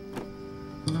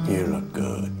 you look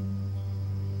good.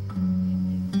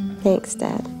 Thanks,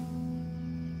 Dad.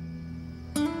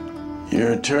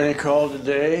 Your attorney called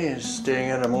today. Is staying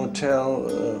at a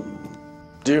motel,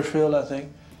 Deerfield, I think.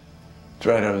 It's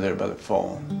right over there by the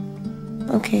phone.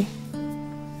 Okay.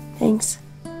 Thanks.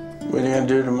 What are you gonna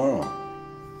do tomorrow?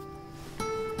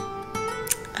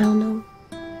 I don't know.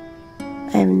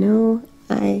 I have no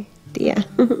idea.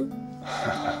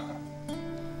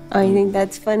 Oh, you think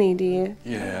that's funny, do you?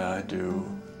 Yeah, I do.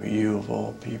 You of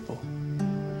all people.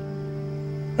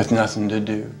 With nothing to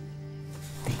do.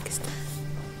 Thanks, Dad.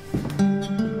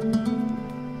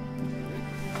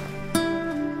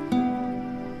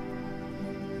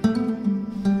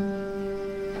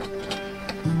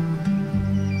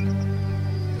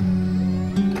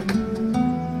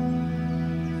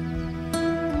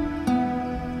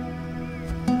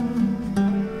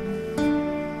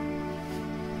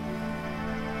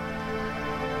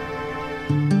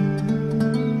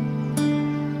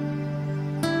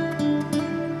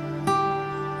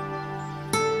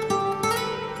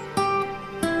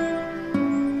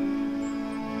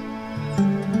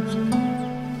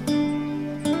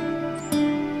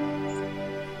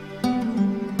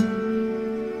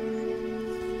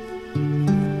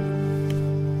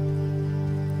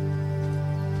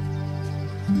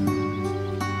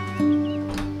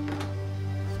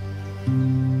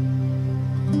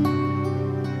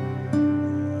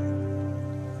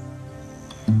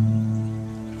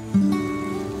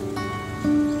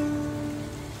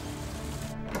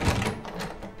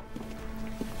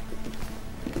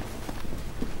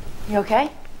 You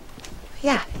okay?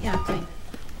 Yeah, I'm fine.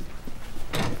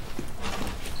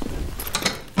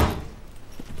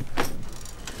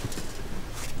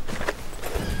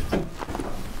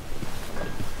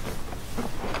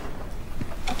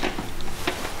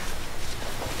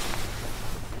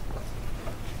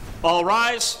 All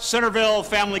rise. Centerville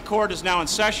Family Court is now in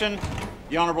session.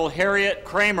 The Honorable Harriet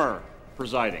Kramer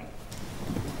presiding.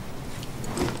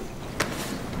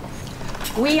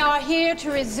 We are here to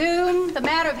resume the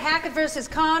matter of Hackett versus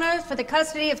Connors for the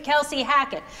custody of Kelsey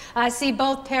Hackett. I see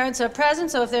both parents are present,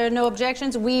 so if there are no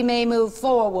objections, we may move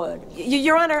forward.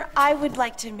 Your Honor, I would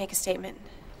like to make a statement.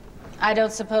 I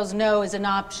don't suppose no is an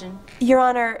option. Your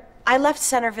Honor, I left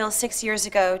Centerville 6 years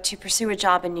ago to pursue a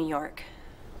job in New York.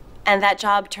 And that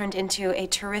job turned into a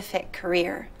terrific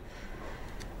career.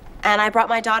 And I brought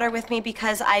my daughter with me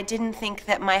because I didn't think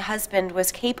that my husband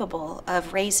was capable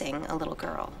of raising a little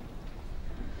girl.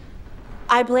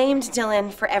 I blamed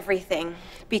Dylan for everything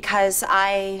because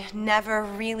I never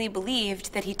really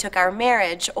believed that he took our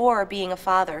marriage or being a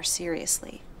father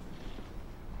seriously.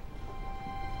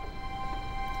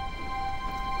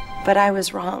 But I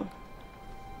was wrong.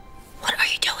 What are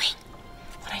you doing?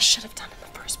 What I should have done in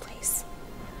the first place.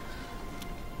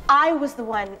 I was the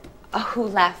one who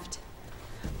left.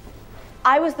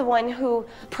 I was the one who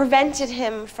prevented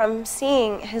him from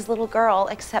seeing his little girl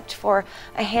except for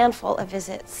a handful of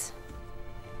visits.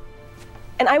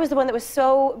 And I was the one that was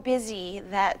so busy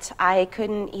that I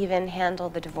couldn't even handle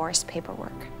the divorce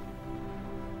paperwork.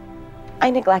 I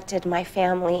neglected my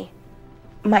family,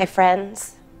 my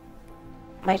friends,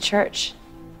 my church,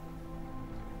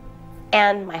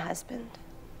 and my husband.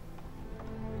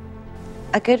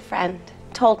 A good friend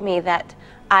told me that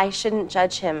I shouldn't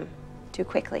judge him too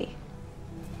quickly.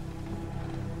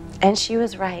 And she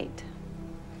was right.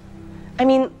 I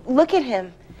mean, look at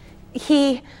him.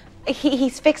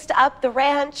 He's fixed up the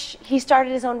ranch, he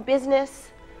started his own business,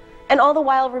 and all the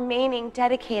while remaining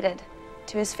dedicated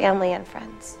to his family and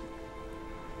friends.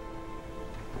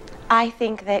 I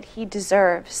think that he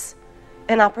deserves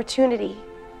an opportunity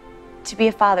to be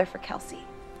a father for Kelsey.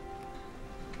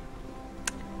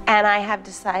 And I have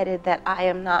decided that I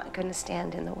am not going to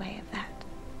stand in the way of that.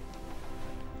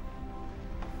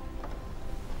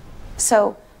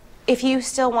 So, if you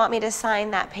still want me to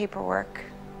sign that paperwork,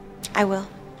 I will.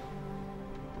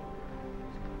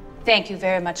 Thank you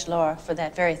very much, Laura, for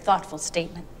that very thoughtful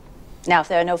statement. Now, if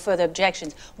there are no further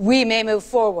objections, we may move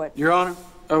forward. Your Honor,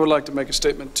 I would like to make a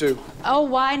statement, too. Oh,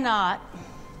 why not?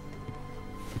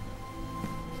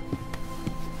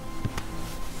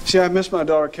 See, I've missed my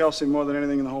daughter, Kelsey, more than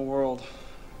anything in the whole world.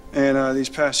 And these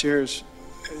past years,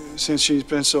 since she's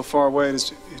been so far away,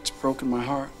 it's broken my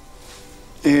heart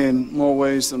in more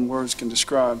ways than words can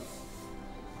describe.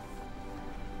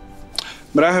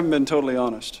 But I haven't been totally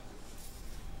honest.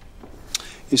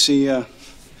 You see,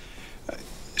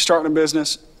 starting a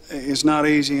business is not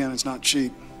easy and it's not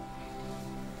cheap.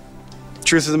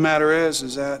 Truth of the matter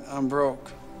is that I'm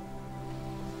broke.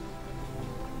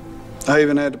 I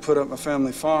even had to put up my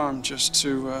family farm just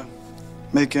to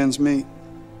make ends meet.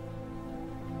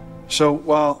 So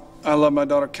while I love my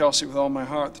daughter Kelsey with all my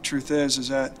heart, the truth is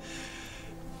that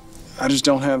I just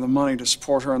don't have the money to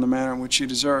support her in the manner in which she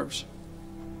deserves.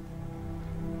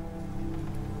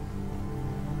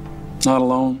 Not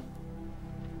alone.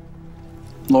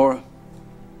 Laura,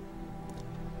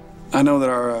 I know that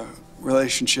our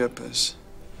relationship has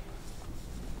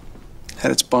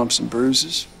had its bumps and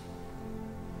bruises.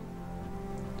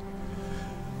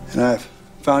 And I've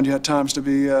found you at times to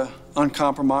be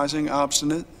uncompromising,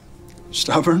 obstinate,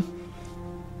 stubborn.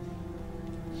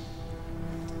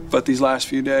 But these last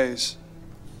few days,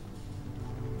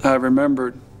 I've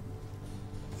remembered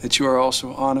that you are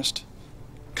also honest,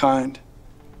 kind,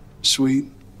 sweet,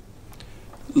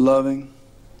 loving,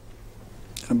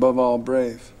 and above all,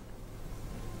 brave.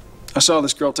 I saw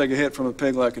this girl take a hit from a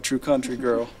pig like a true country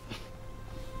girl.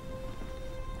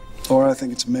 Laura, I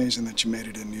think it's amazing that you made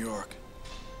it in New York.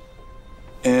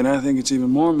 And I think it's even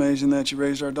more amazing that you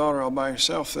raised our daughter all by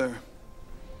yourself there.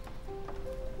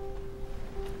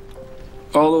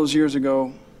 All those years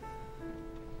ago,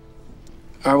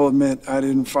 I will admit I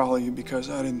didn't follow you because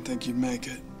I didn't think you'd make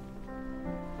it.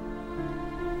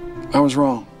 I was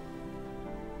wrong.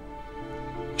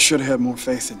 I should have had more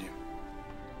faith in you.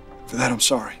 For that, I'm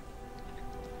sorry.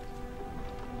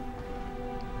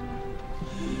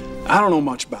 I don't know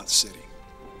much about the city.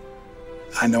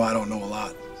 I know I don't know a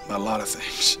lot about a lot of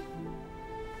things.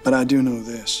 But I do know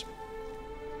this.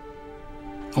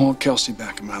 I want Kelsey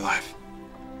back in my life.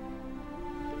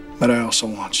 But I also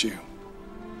want you.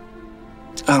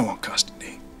 I don't want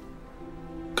custody.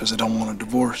 Because I don't want a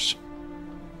divorce.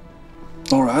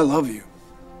 Laura, I love you.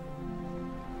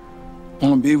 I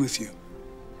want to be with you.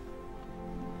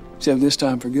 Except this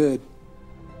time for good.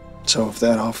 So if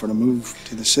that offer to move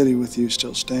to the city with you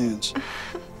still stands,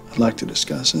 I'd like to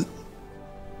discuss it.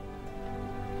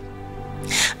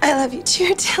 I love you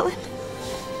too, Dylan.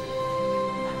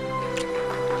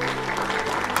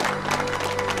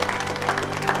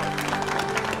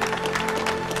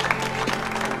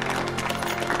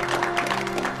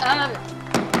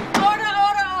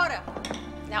 Order.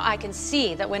 Now, I can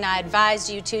see that when I advised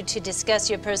you to discuss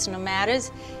your personal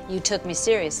matters, you took me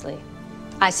seriously.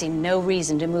 I see no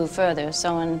reason to move further,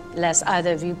 so unless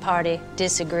either of you party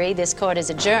disagree, this court is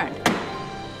adjourned.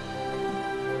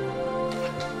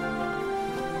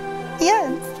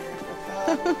 Yes.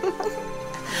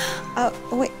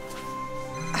 Wait.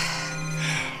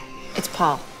 It's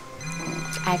Paul.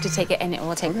 I have to take it, and it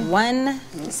will take 1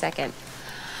 second.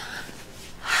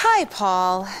 Hi,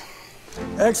 Paul.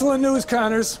 Excellent news,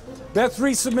 Connors. Beth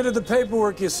resubmitted the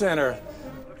paperwork you sent her.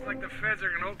 Looks like the feds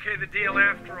are gonna okay the deal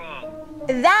after all.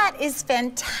 That is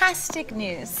fantastic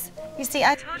news. You see,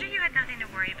 I told you you had nothing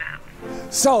to worry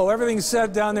about. So, everything's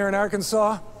set down there in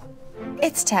Arkansas?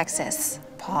 It's Texas,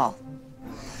 Paul.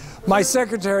 My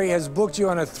secretary has booked you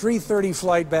on a 3:30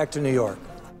 flight back to New York.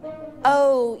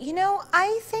 Oh, you know,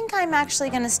 I think I'm actually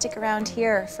going to stick around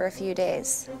here for a few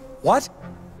days. What?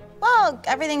 Well,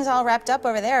 everything's all wrapped up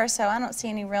over there, so I don't see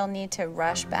any real need to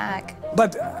rush back.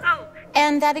 But...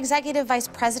 And that executive vice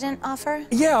president offer?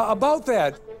 Yeah, about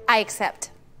that. I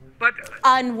accept. But...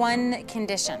 On one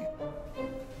condition.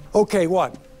 Okay,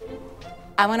 what?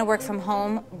 I want to work from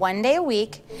home 1 day a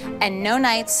week, and no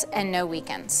nights and no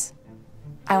weekends.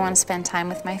 I want to spend time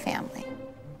with my family.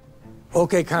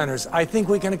 Okay, Connors, I think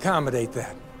we can accommodate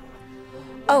that.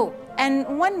 Oh,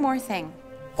 and one more thing.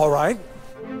 All right.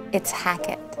 It's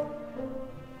Hackett.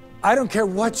 I don't care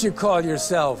what you call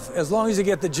yourself, as long as you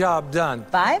get the job done.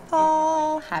 Bye,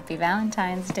 Paul. Happy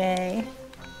Valentine's Day.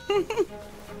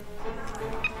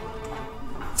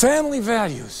 Family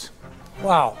values.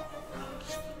 Wow.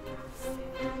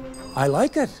 I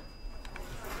like it.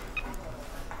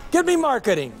 Get me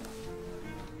marketing.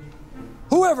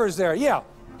 Whoever's there, yeah.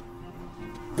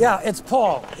 Yeah, it's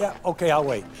Paul. Yeah, okay, I'll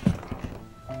wait.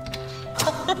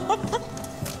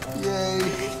 Yay.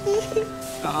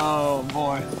 Oh,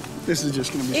 boy. This is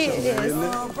just going to be so great, isn't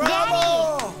it?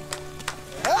 Bravo!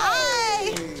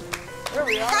 Hi! There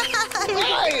we are.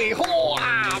 Hey! Oh,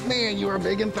 man, you are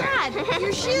big and fat. Dad,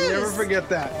 your shoes. Never forget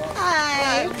that.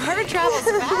 Hi. Bird travels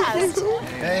fast.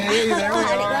 Hey, there we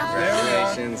are.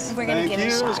 There we are. We're going to give it a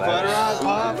shot. It's quite all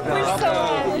right,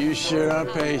 Pop. You sure are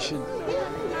patient.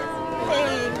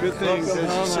 Good things,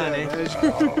 as you say.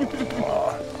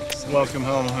 Welcome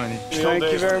home, honey. Thank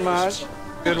you very much.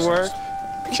 Good work.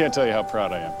 Can't tell you how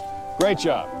proud I am. Great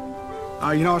job.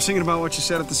 You know, I was thinking about what you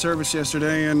said at the service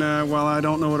yesterday, and while I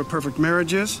don't know what a perfect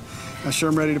marriage is, I sure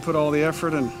am ready to put all the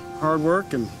effort and hard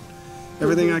work and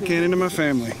everything I can into my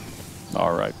family.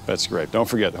 All right, that's great. Don't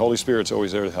forget, the Holy Spirit's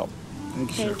always there to help.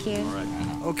 Thank you, Thank you. All right.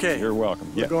 Okay. You're welcome.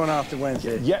 We're going off to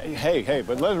Wednesday. Yeah, hey,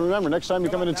 but remember, next time you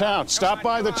come into town, stop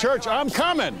by the church. I'm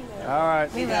coming. All right.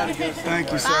 We will.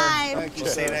 Thank you, sir. Bye. Thank you.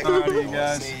 See you next time, you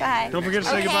guys. Bye. Don't forget to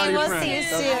say goodbye to your friends. We'll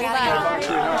see you soon.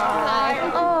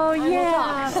 Bye. Oh,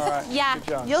 yeah. Yeah,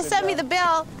 you'll send me the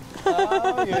bill.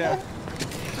 Oh, yeah.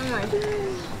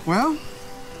 Well,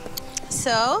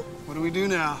 So? what do we do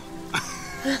now?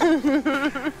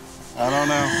 I don't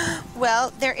know.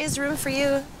 Well, there is room for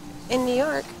you in New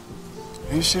York.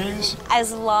 Are you serious?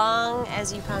 As long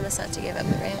as you promise not to give up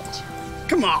the ranch.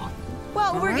 Come on.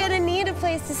 Well, we're gonna need a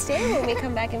place to stay when we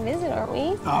come back and visit, aren't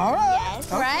we? All right. Yes.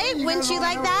 Right? Wouldn't you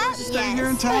like that? Stay here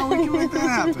in town, we can make that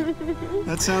happen.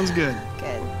 That sounds good.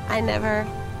 Good. I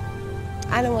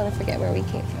don't want to forget where we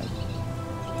came from.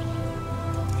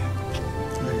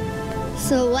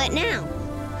 So what now?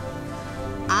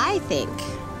 I think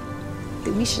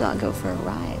that we should all go for a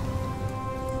ride.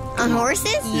 On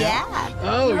horses? Yeah.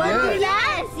 Oh, You wanna yeah. do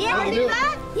that? Yeah, Let's do do it.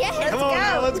 that? Yeah, Let's Come on go.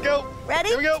 now, let's go. Ready?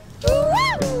 Here we go. Woo!